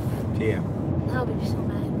 Oh, Yeah, PM. That'll be so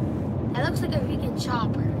mad. That looks like a vegan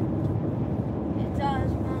chopper. It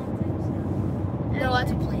does, but I don't think so. No,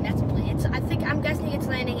 that's a plane. That's a plane. I'm guessing it's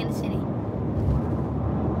landing in the city.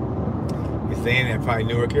 It's landing at probably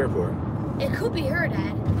Newark Airport. It could be her,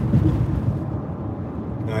 Dad.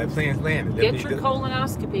 No, that plane's landing. Get your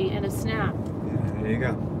colonoscopy and a snap. Yeah, there you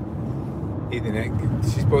go. Ethan,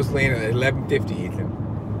 she's supposed to land at 11:50, Ethan.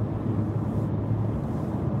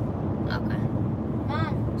 Okay.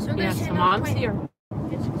 Mom, So we're gonna Yes, send so out a mom's plane. here.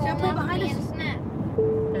 get your Sound play behind colonoscopy us? and a snap.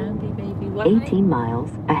 Andy, baby. What? 18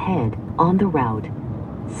 miles ahead on the route.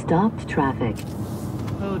 Stopped traffic.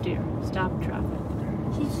 Oh dear. Stop traffic.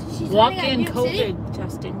 She's Walk landing at in New York COVID City?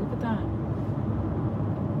 testing. Look at that.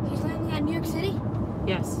 She's landing at New York City?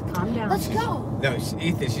 Yes, calm down. Let's go. No,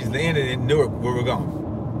 Ethan, she's landed in Newark where we're going.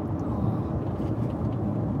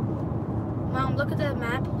 Mom, look at the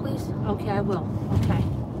map, please. Okay, I will. Okay.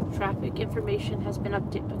 Traffic information has been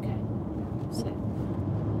updated. Okay. Sit.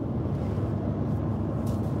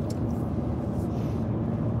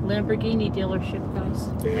 Lamborghini delership, guys.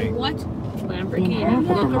 Dang. What? In Lamborghini. half of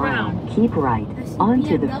a Look mile, around. keep right I see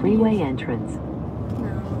onto the BMW. freeway entrance.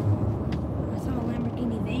 No. I saw a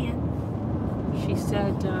Lamborghini van. She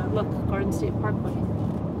said, look, Garden State Parkway.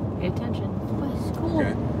 Pay attention. This place is cool.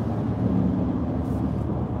 Okay.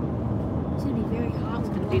 It's gonna be very hot. It's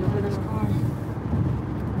gonna be over this there. car.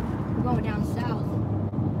 We're going down south.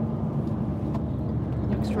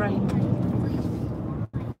 Next right.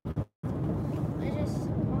 I just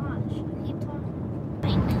watch. Keep talking.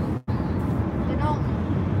 You know,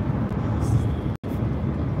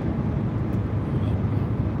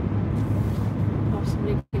 Oh,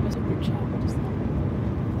 somebody gave us a good chat. What is that?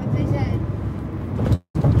 what they said.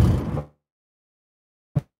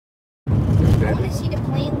 I want to see the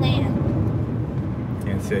plane land.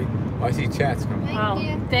 Can't say. Oh, I see chats coming. Thank Oh,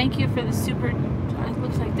 you. thank you for the super. It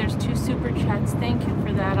looks like there's 2 super chats. Thank you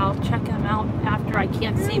for that. I'll check them out after. I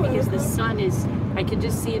can't see because the sun is. I can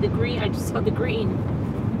just see the green. I just saw the green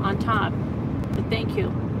on top. But thank you.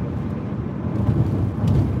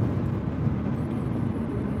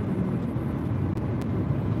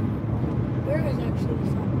 Where is actually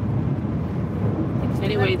the sun?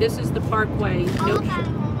 Anyway, this is the parkway. I'll No, look at it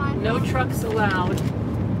on my no phone. trucks allowed.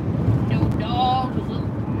 No dogs.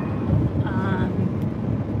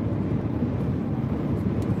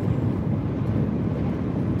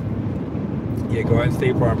 Yeah, Garden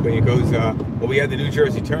State Parkway. It goes, well, we have the New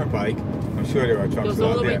Jersey Turnpike. I'm sure there are trucks Goes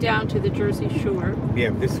all out the way there. down to the Jersey Shore.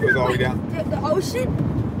 Yeah, this goes all the way down. The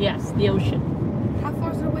ocean? Yes, the ocean. How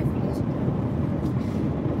far is it away from us?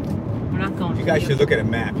 We're not going. You guys should look at a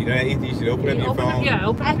map. You know, Ethan, you should open up your Open phone. Yeah,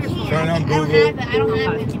 open I up your can't. phone. Turn on I don't Google. have it. I don't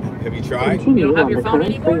have it Okay. anymore. Have you tried? Continue You don't have on your the phone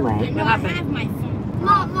current anymore? freeway. I know I have my phone.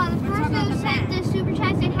 Mom,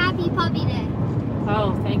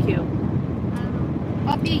 Oh, thank you.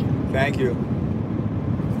 Puppy. Thank you.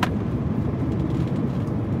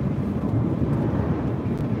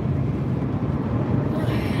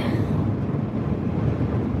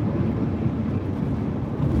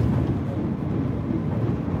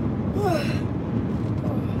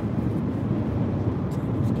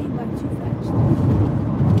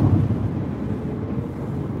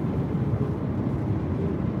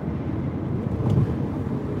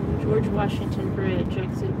 George Washington Bridge,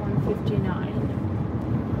 exit 159.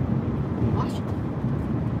 Washington.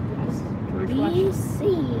 Yes, George Washington. BC.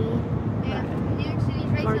 Yeah, New York City's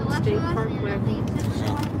right to the Garden left State of us, and Parkway. on the exit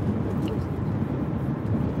side.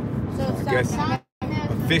 So it's I guess not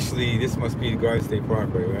officially this must be the Garden State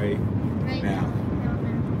Parkway, right? Right Now. now.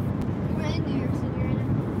 We're in New York City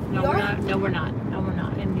right now. No, we're not. No, we're not. No, we're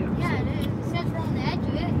not in New York Yeah, City. it is. It says we're on the edge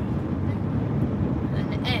of it.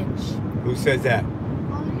 an edge. Who says that?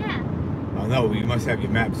 On the map. Oh no, you must have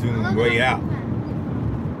your map zoomed Look way on out. the map.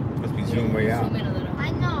 Must be zoomed way out. Zoom in a little. I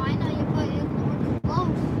know. You put it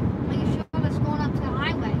close. Like you showed us going up to the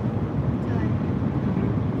highway. So,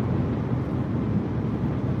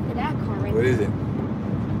 Look at that car right What is it?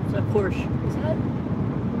 It's a Porsche. Is that?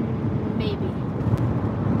 Maybe.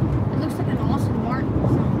 It looks like an Aston Martin.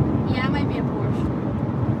 yeah, it might be a Porsche.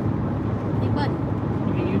 Hey, bud.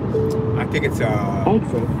 I think it's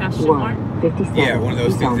Exit Aston Martin? 157 Yeah, one of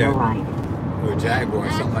those is things on the that- right. or a Jaguar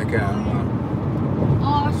or something like that. I don't know.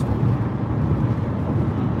 Aston.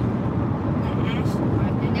 An Aston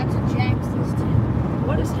Martin. And that's a Jack's these two.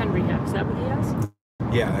 What does Henry have? Is that what he has?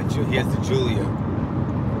 Yeah, he has the Julia.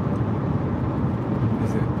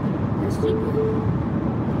 Is it? That's super.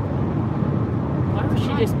 Why was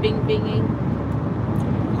she just binging?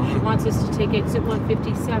 She wants us to take exit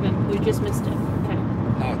 157. We just missed it. Okay.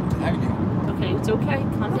 Avenue. Okay, it's okay.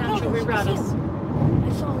 Calm down. She'll reroute us.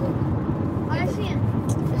 I saw it. I see him.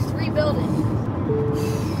 There's 3 buildings.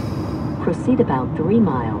 Proceed about 3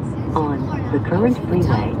 miles on the current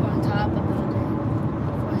freeway. On top of the building.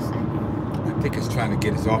 For a second. I think it's trying to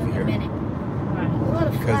get us off of A here minute. Right. A lot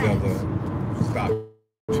of because of flags. the stop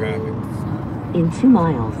traffic. In 2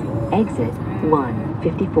 miles, exit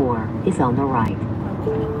 154 is on the right.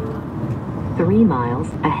 Okay. 3 miles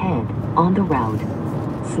ahead on the route.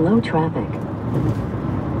 Slow traffic. Yo,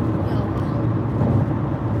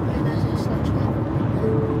 where does it slow traffic?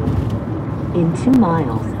 In 2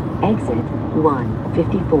 miles, exit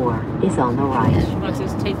 154 is on the right. She wants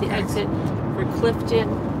us to take the exit for Clifton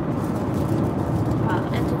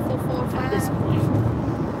Enter at 445. this point.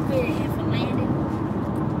 We're here for landing.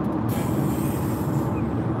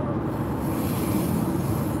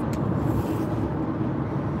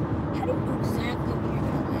 How do you know exactly where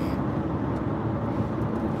you're gonna land?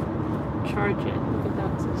 Charge it. Look at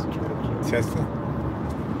that. It says charge it. Tesla.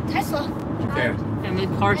 Tesla. Okay. And the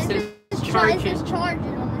car says charge It it. says charge it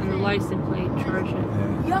on the And the thing. license plate, charge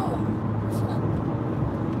it. Yeah. Yo.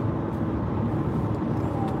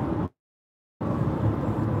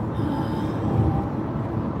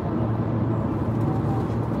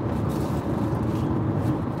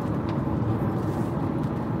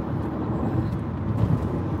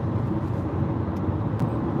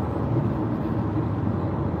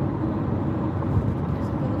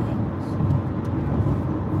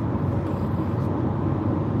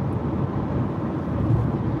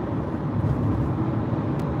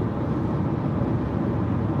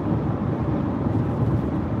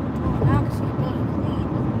 Now I can see a building clean.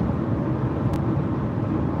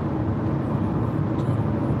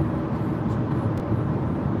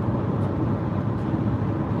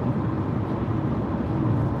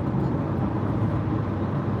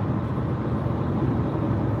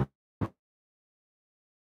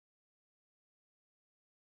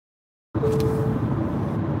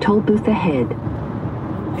 Toll booth ahead.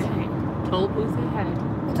 Okay. Toll booth ahead.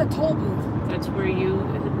 What's a toll booth? That's where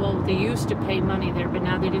well, they used to pay money there, but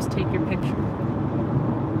now they just take your picture.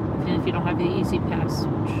 And if you don't have the Easy Pass,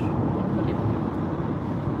 which we'll put in here.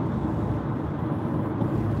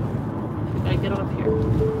 Should I get off here?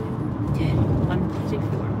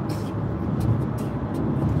 154.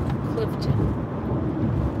 Clifton.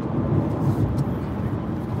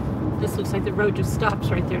 This looks like the road just stops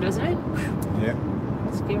right there, doesn't it? Yeah.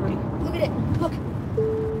 That's scary. Look at it. Look.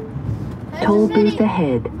 Toll booth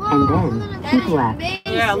ahead, and then keep left.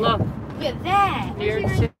 Yeah, look. Look at that. New York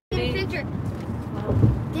Take a City. picture.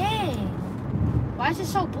 Dang. Why is it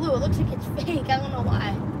so blue? It looks like it's fake. I don't know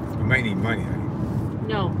why. We might need money, honey.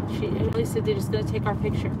 No, she only said they're just gonna take our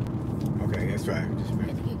picture. Okay, that's right. Just I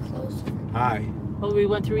have to get closer. hi. Well, we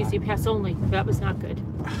went through Easy Pass only. That was not good.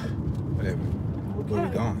 Whatever. Where we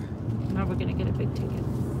going? Now we're gonna get a big ticket.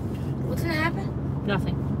 What's gonna happen?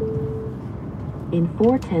 Nothing. In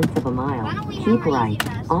 4/10 of a Why mile, don't we have keep our right Easy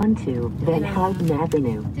Pass? onto Van Yeah. Houten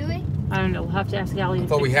Avenue. Do we? I don't know. We'll have to ask Allie. I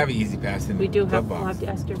thought we have an easy pass in the We do glove have. We'll box. have to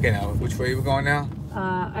ask her. Okay, now which way are we going now?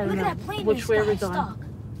 I don't Look know. at that plane in Which the way are we sky, going? stuck.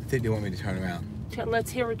 I think they want me to turn around.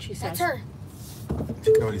 Let's hear what she says. That's her.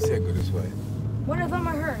 She already said go this way. One of them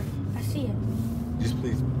are her. I see it. Just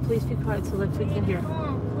please. Please be quiet so that we can hear. Come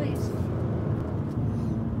on, please.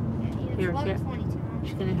 Here, It's here. 11:22.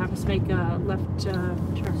 She's gonna have us make a left turn.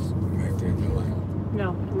 Right there in the line.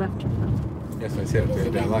 No, left turn. Yes, I said up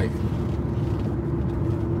there, that light.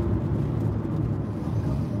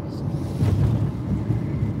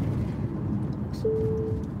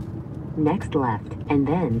 Next left, and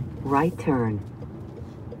then right turn.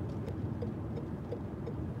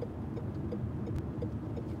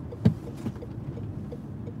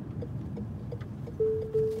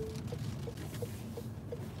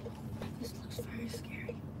 This looks very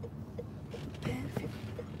scary.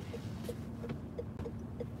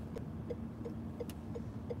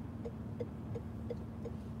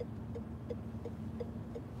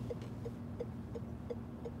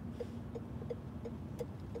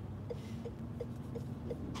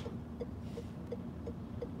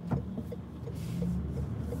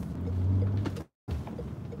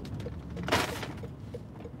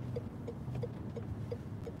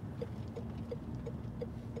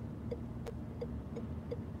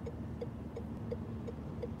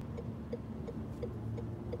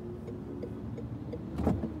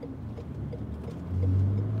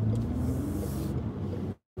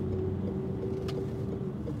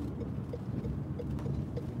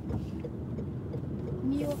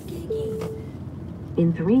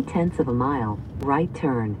 In 3/10 of a mile, right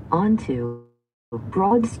turn onto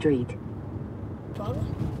Broad Street. Broadway?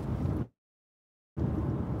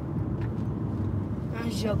 I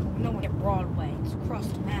was joking. We know we're at Broadway. It's across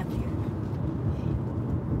the map here.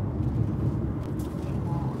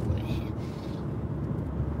 Broadway.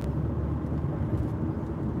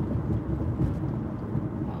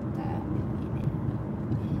 About that.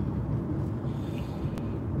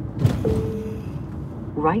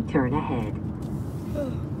 Right turn ahead.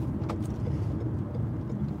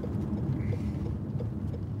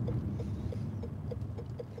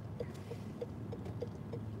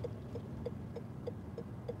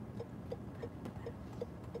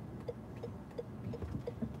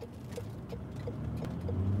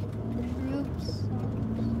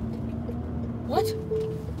 What?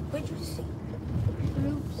 What did you see?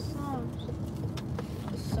 Group subs.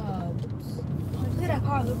 Subs. Look at that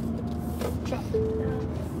car, look. Truck.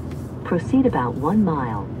 Proceed about 1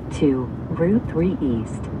 mile to Route 3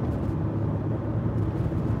 East.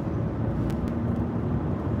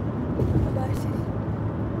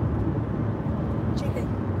 Chicken.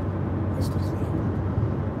 This was it.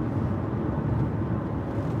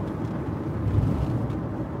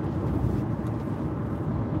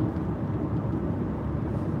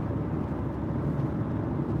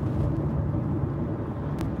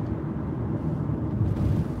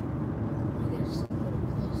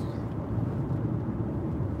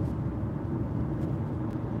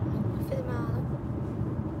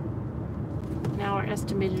 Now our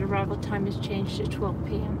estimated arrival time has changed to 12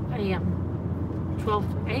 a.m. 12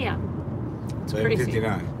 a.m. It's crazy.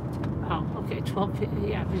 11:59. Oh, okay. 12.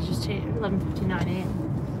 Yeah, it just changed. 11:59 a.m.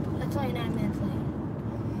 That's only 9 minutes late.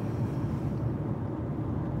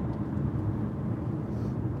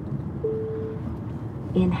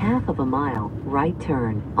 In half of a mile, right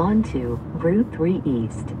turn onto Route 3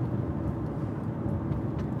 East.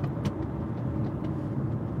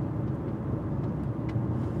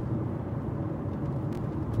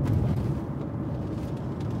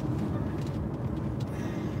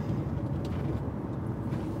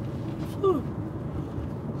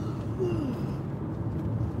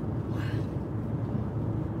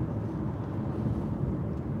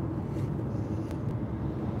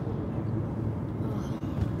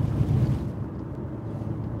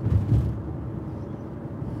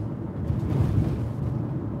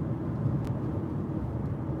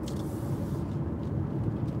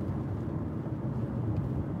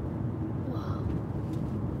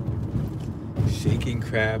 Shaking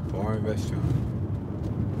Crab Bar and Restaurant.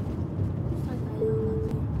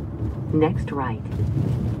 Next right.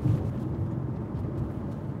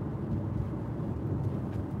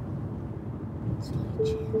 It's not a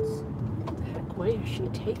chance. Heck, where is she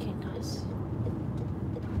taking us?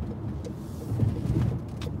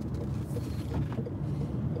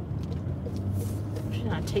 She's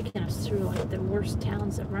not taking us through like the worst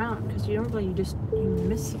towns around because you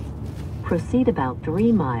miss them. Proceed about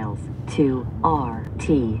 3 miles to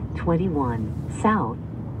RT 21 South.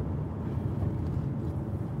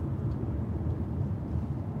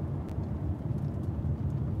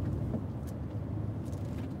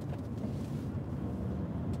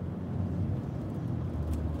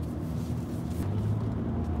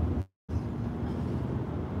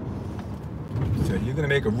 So you're gonna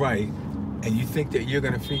make a right, and you think that you're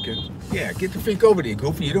gonna freaking, yeah, get the freak over there,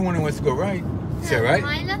 Goofy. You're the one who wants to go right. Is that right?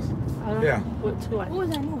 Behind us? I don't Yeah. know. What to what? What was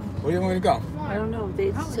that noise? Where do you want to go? I don't know.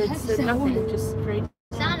 They How said, the heck said is that nothing. noise? Just straight.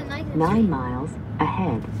 Sounded nice. 9 miles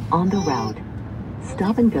ahead on the route.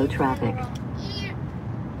 Stop and go traffic.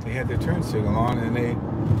 They had their turn signal on, and they.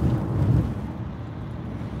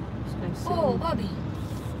 Oh, Bobby.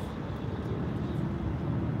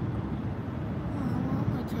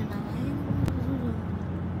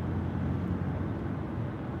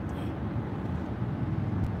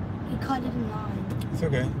 He cut it in line. It's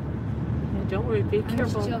okay. Yeah, don't worry. Be I'm just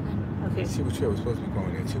careful. joking. Okay. Let's see which way we're supposed to be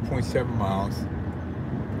going there. 2.7 miles.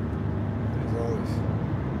 There's all this.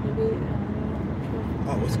 Maybe.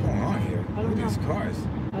 Oh, what's going on here? I don't Look at these know. cars.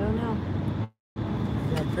 I don't know.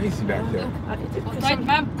 They're going crazy back there.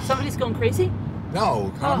 Somebody's going crazy?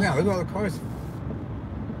 No, calm Oh. down. Look at all the cars.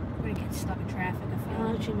 We're gonna get stuck in traffic. I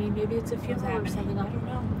feel. Jimmy, maybe it's a funeral or happening? something. I don't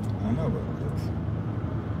know. I don't know,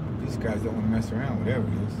 but these guys don't want to mess around, whatever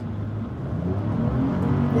it is.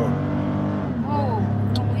 Whoa. Whoa!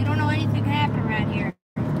 No, we don't know anything can happen around here.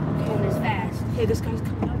 Going this fast. Okay, this guy's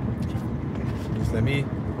coming up. Just let me.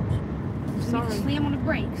 Sorry. Slam on the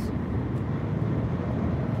brakes.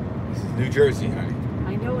 This is New Jersey, honey.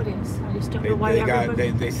 I know it is. I just don't They, know why they got.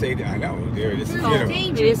 everybody... They say that. I know. There. This is Oh, funeral.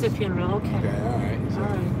 dang. It is a funeral. Okay. Okay. All right. So All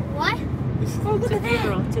right. What? this is. Oh, look It's a at that.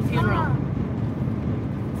 funeral. It's a funeral.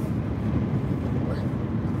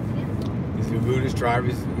 These are the rudest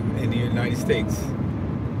drivers in the United States.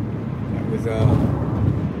 That was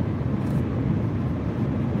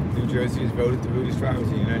New Jersey is voted the rudest drivers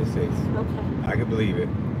in the United States. Okay. I can believe it.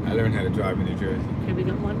 I learned how to drive in New Jersey. Okay, we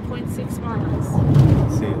got 1.6 miles.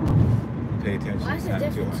 See it. Pay attention. What's the Not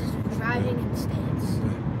difference doing it. between driving in states?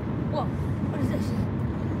 Whoa! What is this?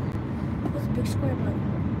 What's a big square button?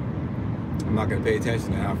 I'm not going to pay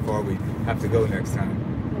attention to how far we have to go next time.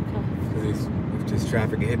 Okay. Because if there's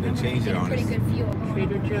traffic ahead, they'll change it Get a on pretty us. good view of going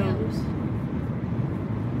Trader up on the hill. Joe's.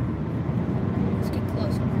 Let's get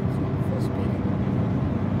closer. Full speed.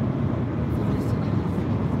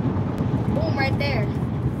 Boom! Right there.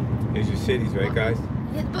 Here's your cities, right, guys?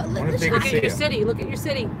 Yeah, but What if let's they Look could at see your it? city. Look at your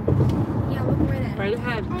city. Yeah, look right at it. Right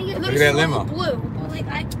ahead. Oh, yeah, Look looks at that a little limo. blue, but like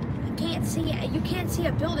I can't see it. You can't see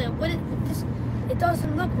a building. What? It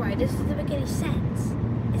doesn't look right. This doesn't make any sense.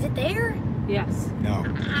 Is it there? Yes. No,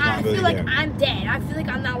 it's I not really feel like there. I'm dead. I feel like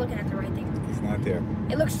I'm not looking at the right thing. It's not there.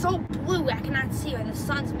 It looks so blue. I cannot see it. The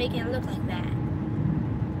sun's making it look like that.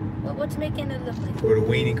 What's making it look like that? Where the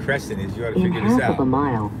waning crescent is, you ought to In figure this half of a out.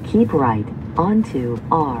 mile, keep right onto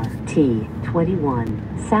RT 21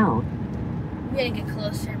 South. We gotta get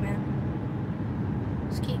closer, man.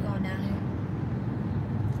 Let's keep going down here.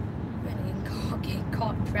 We're gonna get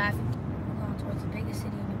caught in traffic. We're going towards the biggest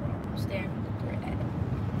city in the world. I'm staring at it.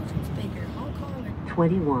 Which one's bigger? Hong Kong or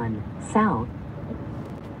 21 South.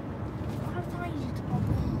 how far is it to Hong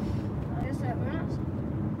Kong? What is that? We're not.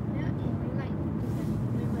 Yeah, we might.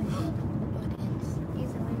 We might be able to.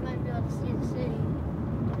 Ethan, we might be able to see the city.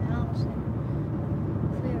 And also, if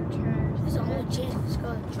we were trying. There's only a chance let's go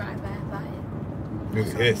drive by it. Look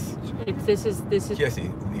at this. This is Jesse,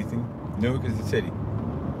 Ethan, Newark is the city.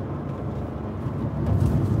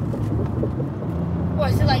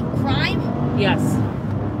 What, is it like crime? yes.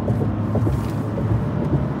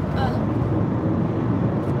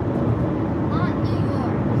 On New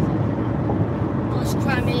York. Well, it's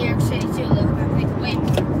crime in New York City too. Look, I think way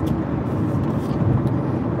more.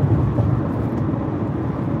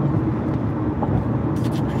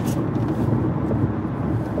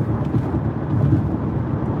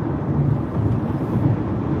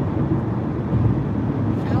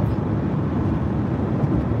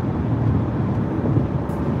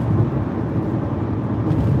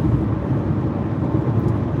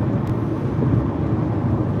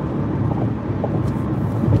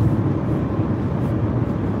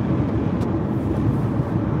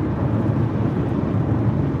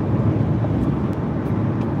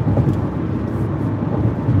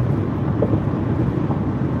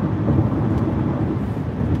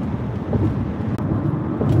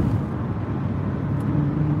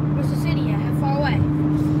 Where's the city at? How far away? I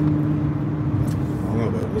don't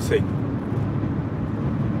know, but we'll see.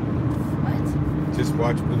 What? Just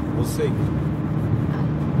watch, we'll see.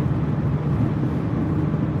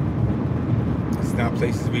 It's not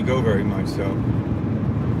places we go very much, so.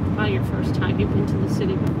 Not your first time. You've been to the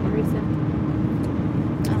city before, is it?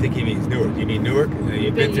 I think he means Newark. You mean Newark?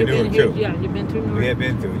 You've been to Newark here, too. Yeah, you've been to Newark. We have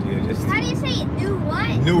been to it. Yeah, just How do you say it? New what?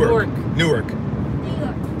 Newark. Newark. New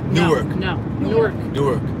York. Newark. No, Newark. Newark.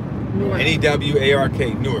 Newark. Newark.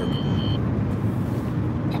 Newark.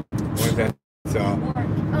 What is that? So,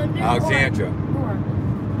 Oh, Newark. Alexandra.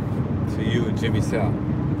 Or. To you and Jimmy Sal. All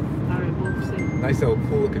right, we'll see. Nice old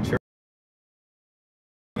cool looking church.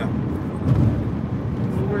 No.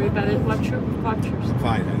 Don't worry about it. Watch yours.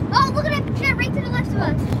 Fine, honey. Oh, look at that chair right to the left of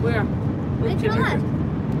us. Where? Right to the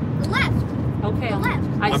left. The left. Okay. The left.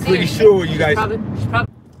 I'm see pretty it. sure you guys. She's probably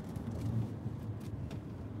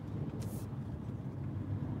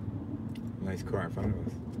Nice car in front of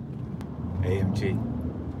us. AMG.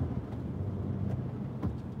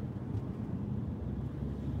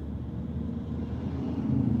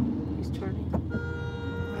 he's turning.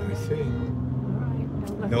 Let me see.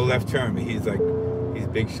 All right. No left turn, but he's like, he's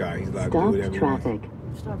big shot. He's allowed to do Stop whatever traffic.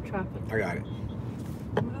 Stop traffic. he wants. I got it.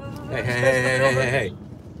 Hey.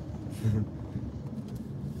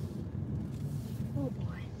 Oh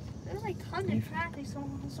boy. There's like tons of traffic,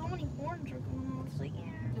 so many horns are going on. It's like, yeah.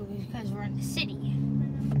 Because we're in the city.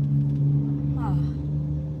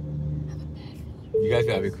 You guys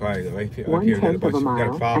gotta be quiet, though. Right here, up 1/10 here, of a got a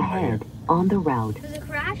mile problem right here. ahead on the route. There's a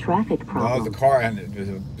crash? Traffic No, problem. there's a car and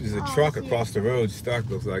there's a Oh, truck I see. across the road stuck.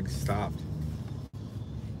 Looks like stopped.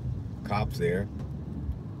 Cops there.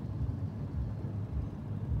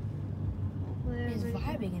 He's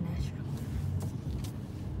vibing in that truck.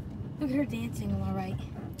 Look at her dancing on my right.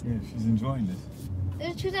 Yeah, she's enjoying this.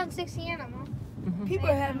 There's 2016 Mom. People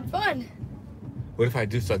are having fun. What if I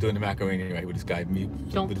do start doing the Macarena right with this guy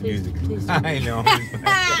Don't with the please, music? please. I know.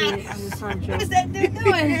 See, I'm just not What is joking. that dude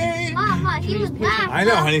doing? Mom, he would laugh. I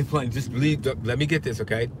know, honey. Just leave. Let me get this,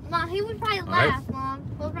 okay? Mom, he would probably right. laugh, Mom.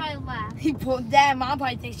 He'll probably laugh. He pulled that. Mom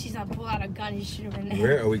probably thinks she's gonna pull out a gun. He should have been there.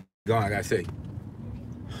 Where are we going? I gotta see.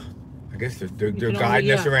 I guess they're can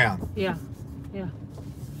guiding only- us around. Yeah. You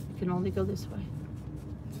can only go this way.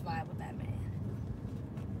 Let's vibe with that man.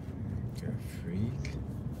 You're a freak.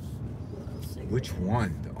 Which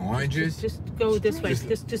one? The oranges? Just go this way.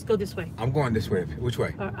 Just- Just go this way. I'm going this way. Which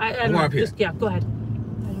way? I I'm don't going know. up here. Just, yeah, go ahead. I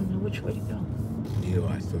don't know which way to go. Neither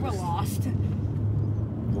I still. We're lost.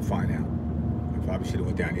 We'll find out. I probably should have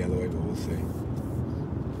went down the other way, but we'll see.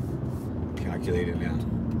 Calculate it now.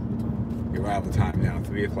 Your arrival time now,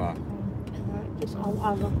 3 o'clock. Just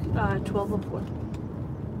I'll look 12:04.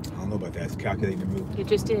 I don't know about that. It's calculating the route. It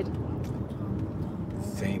just did.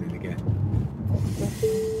 Saying it again.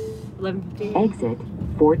 11:58. Exit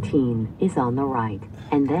 14 is on the right,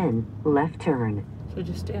 and then left turn. So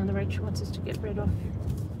just stay on the right. She wants us to get right off.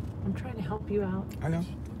 I'm trying to help you out. I know.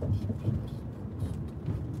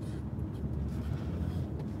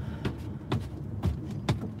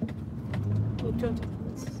 Oh, don't.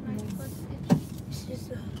 This is nice footage. It's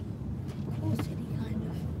just a cool city, kind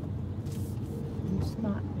of. It's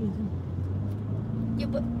not even. Yeah,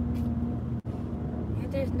 but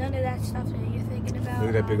There's none of that stuff that you're thinking about. Look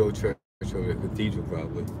at that big old church over there, cathedral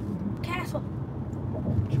probably. castle.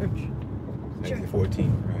 Church. Exit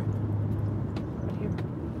 14, right? Right here.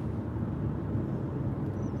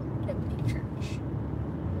 A big church.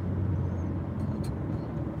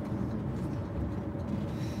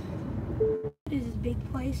 What is this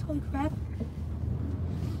big place? Holy crap.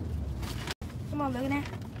 Come on, look at that.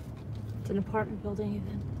 It's an apartment building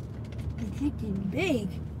even. It's freaking big.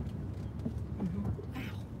 Mhm. Wow.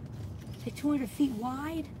 It's like 200 feet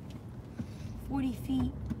wide, 40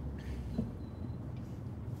 feet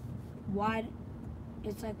wide.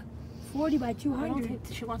 It's like 40 by I don't 200.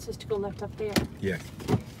 think she wants us to go left up there. Yes.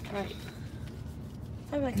 Right.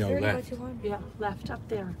 Probably like No, 30 by left. 200. Yeah, left up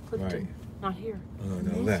there. Clifton. Right. Not here. Oh,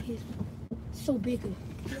 no, left. So big.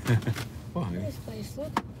 Well, honey. This place,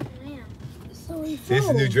 look. yeah. It's so easy. This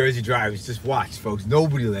is New Jersey drivers. Just watch, folks.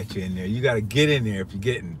 Nobody let you in there. You got to get in there if you're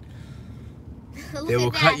getting. Look They at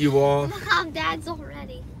will that. cut you off. Look how Dad's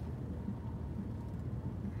already.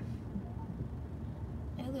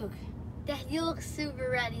 Hey, look. Dad, you look super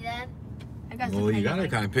ready, Dad. I got Well, you got to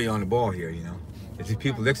kind of pay on the ball here, you know. If these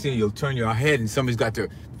people, next thing you'll turn your head and somebody's got their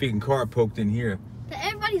freaking car poked in here.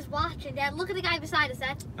 Everybody's watching, Dad. Look at the guy beside us,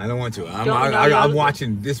 Dad. I don't want to. I'm Don't-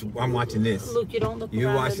 watching this. I'm watching this. Luke, you don't look You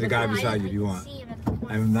around watch and the look guy around. beside you if you can want. see him at the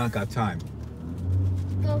point. I've not got time.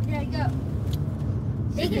 Go, Dad, go.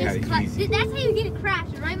 They You can had just it cut. easy. That's how you get it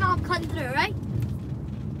crashed, right, Mom? Cutting through, right?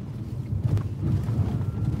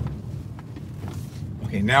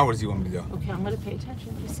 Okay, now what does he want me to do? Okay, I'm gonna pay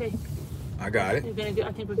attention. You see, I got it. we're gonna go.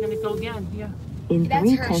 I think we're gonna go again. Yeah. In That's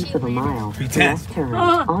 3/10 of a Hershey mile, 3/10. left turn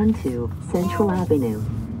Ah. onto Central Avenue.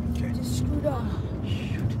 Okay. Just screwed up.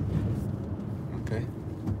 Shoot. Okay.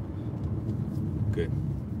 Good.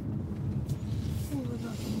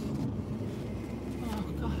 Oh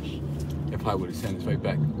gosh. That probably would have sent us right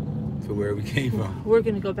back to where we came from. We're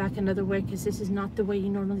gonna go back another way because this is not the way you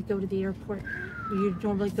normally go to the airport. You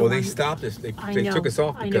normally go. Well, they on- stopped us. They I they know, took us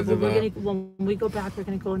off I know, because but of we're gonna, when we go back, we're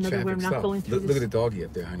gonna go another way. traffic I'm not stop. going through Look this. at the doggy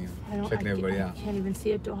up there, honey. Checking everybody out. I can't even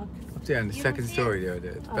see a dog. Up there on the You second don't see story there,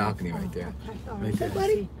 the balcony right there. Okay, all Right right. there. I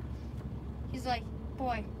see. He's like,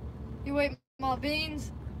 boy, you ate my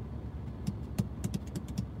beans.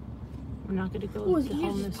 We're not gonna go Oh, his home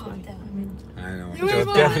ears this just way. popped out. I mean, I know. You So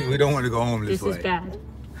ain't definitely, we don't want to go home this this way. is bad.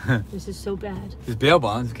 This is so bad. There's bail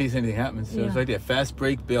bonds in case anything happens. So it's Yeah. right there. Fast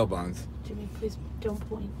break bail bonds. Jimmy, please don't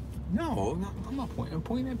point. No, I'm not pointing. I'm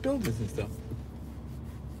pointing at buildings and stuff.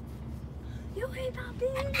 You ate my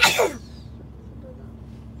beans.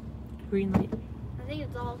 Green light. I think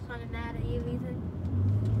it's all kind of mad at you, Ethan.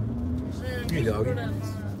 Hey, doggy.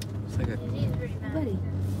 It's like He's pretty mad. Buddy.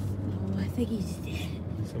 Oh, I think he's dead.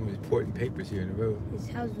 somebody's porting papers here in the road. His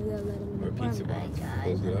house was gonna let him in Or the pizza apartment. box. Guys,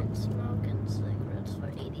 Close I've it up. been smoking cigarettes for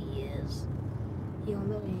 80 years. You don't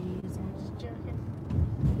look 80 years old. Just joking.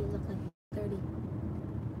 You look like 30.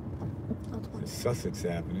 Oh, 20. It's Sussex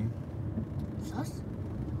Avenue. Sus?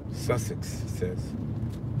 Sussex it says.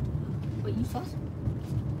 Wait, you sus?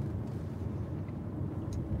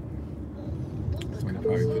 I'm gonna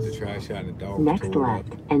probably put the trash out and the dog Next tore it up.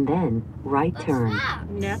 left, and then right What's turn. that?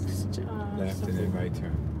 Next. Left and then something. right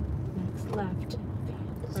turn. Next left. Okay.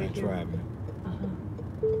 Right Central here. Avenue. Uh-huh.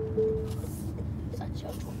 Such a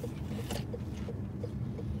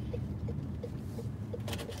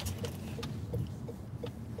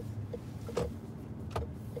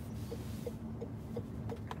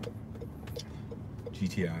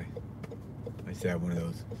GTI. I used to have one of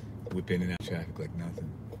those. Whip in and out traffic like nothing.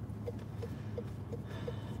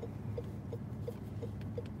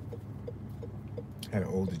 Had an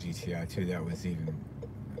older GTI too. That was even.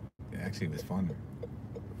 Actually, it was fun.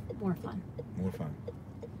 More fun. More fun.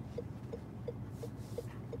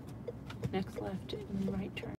 Next left and then right turn.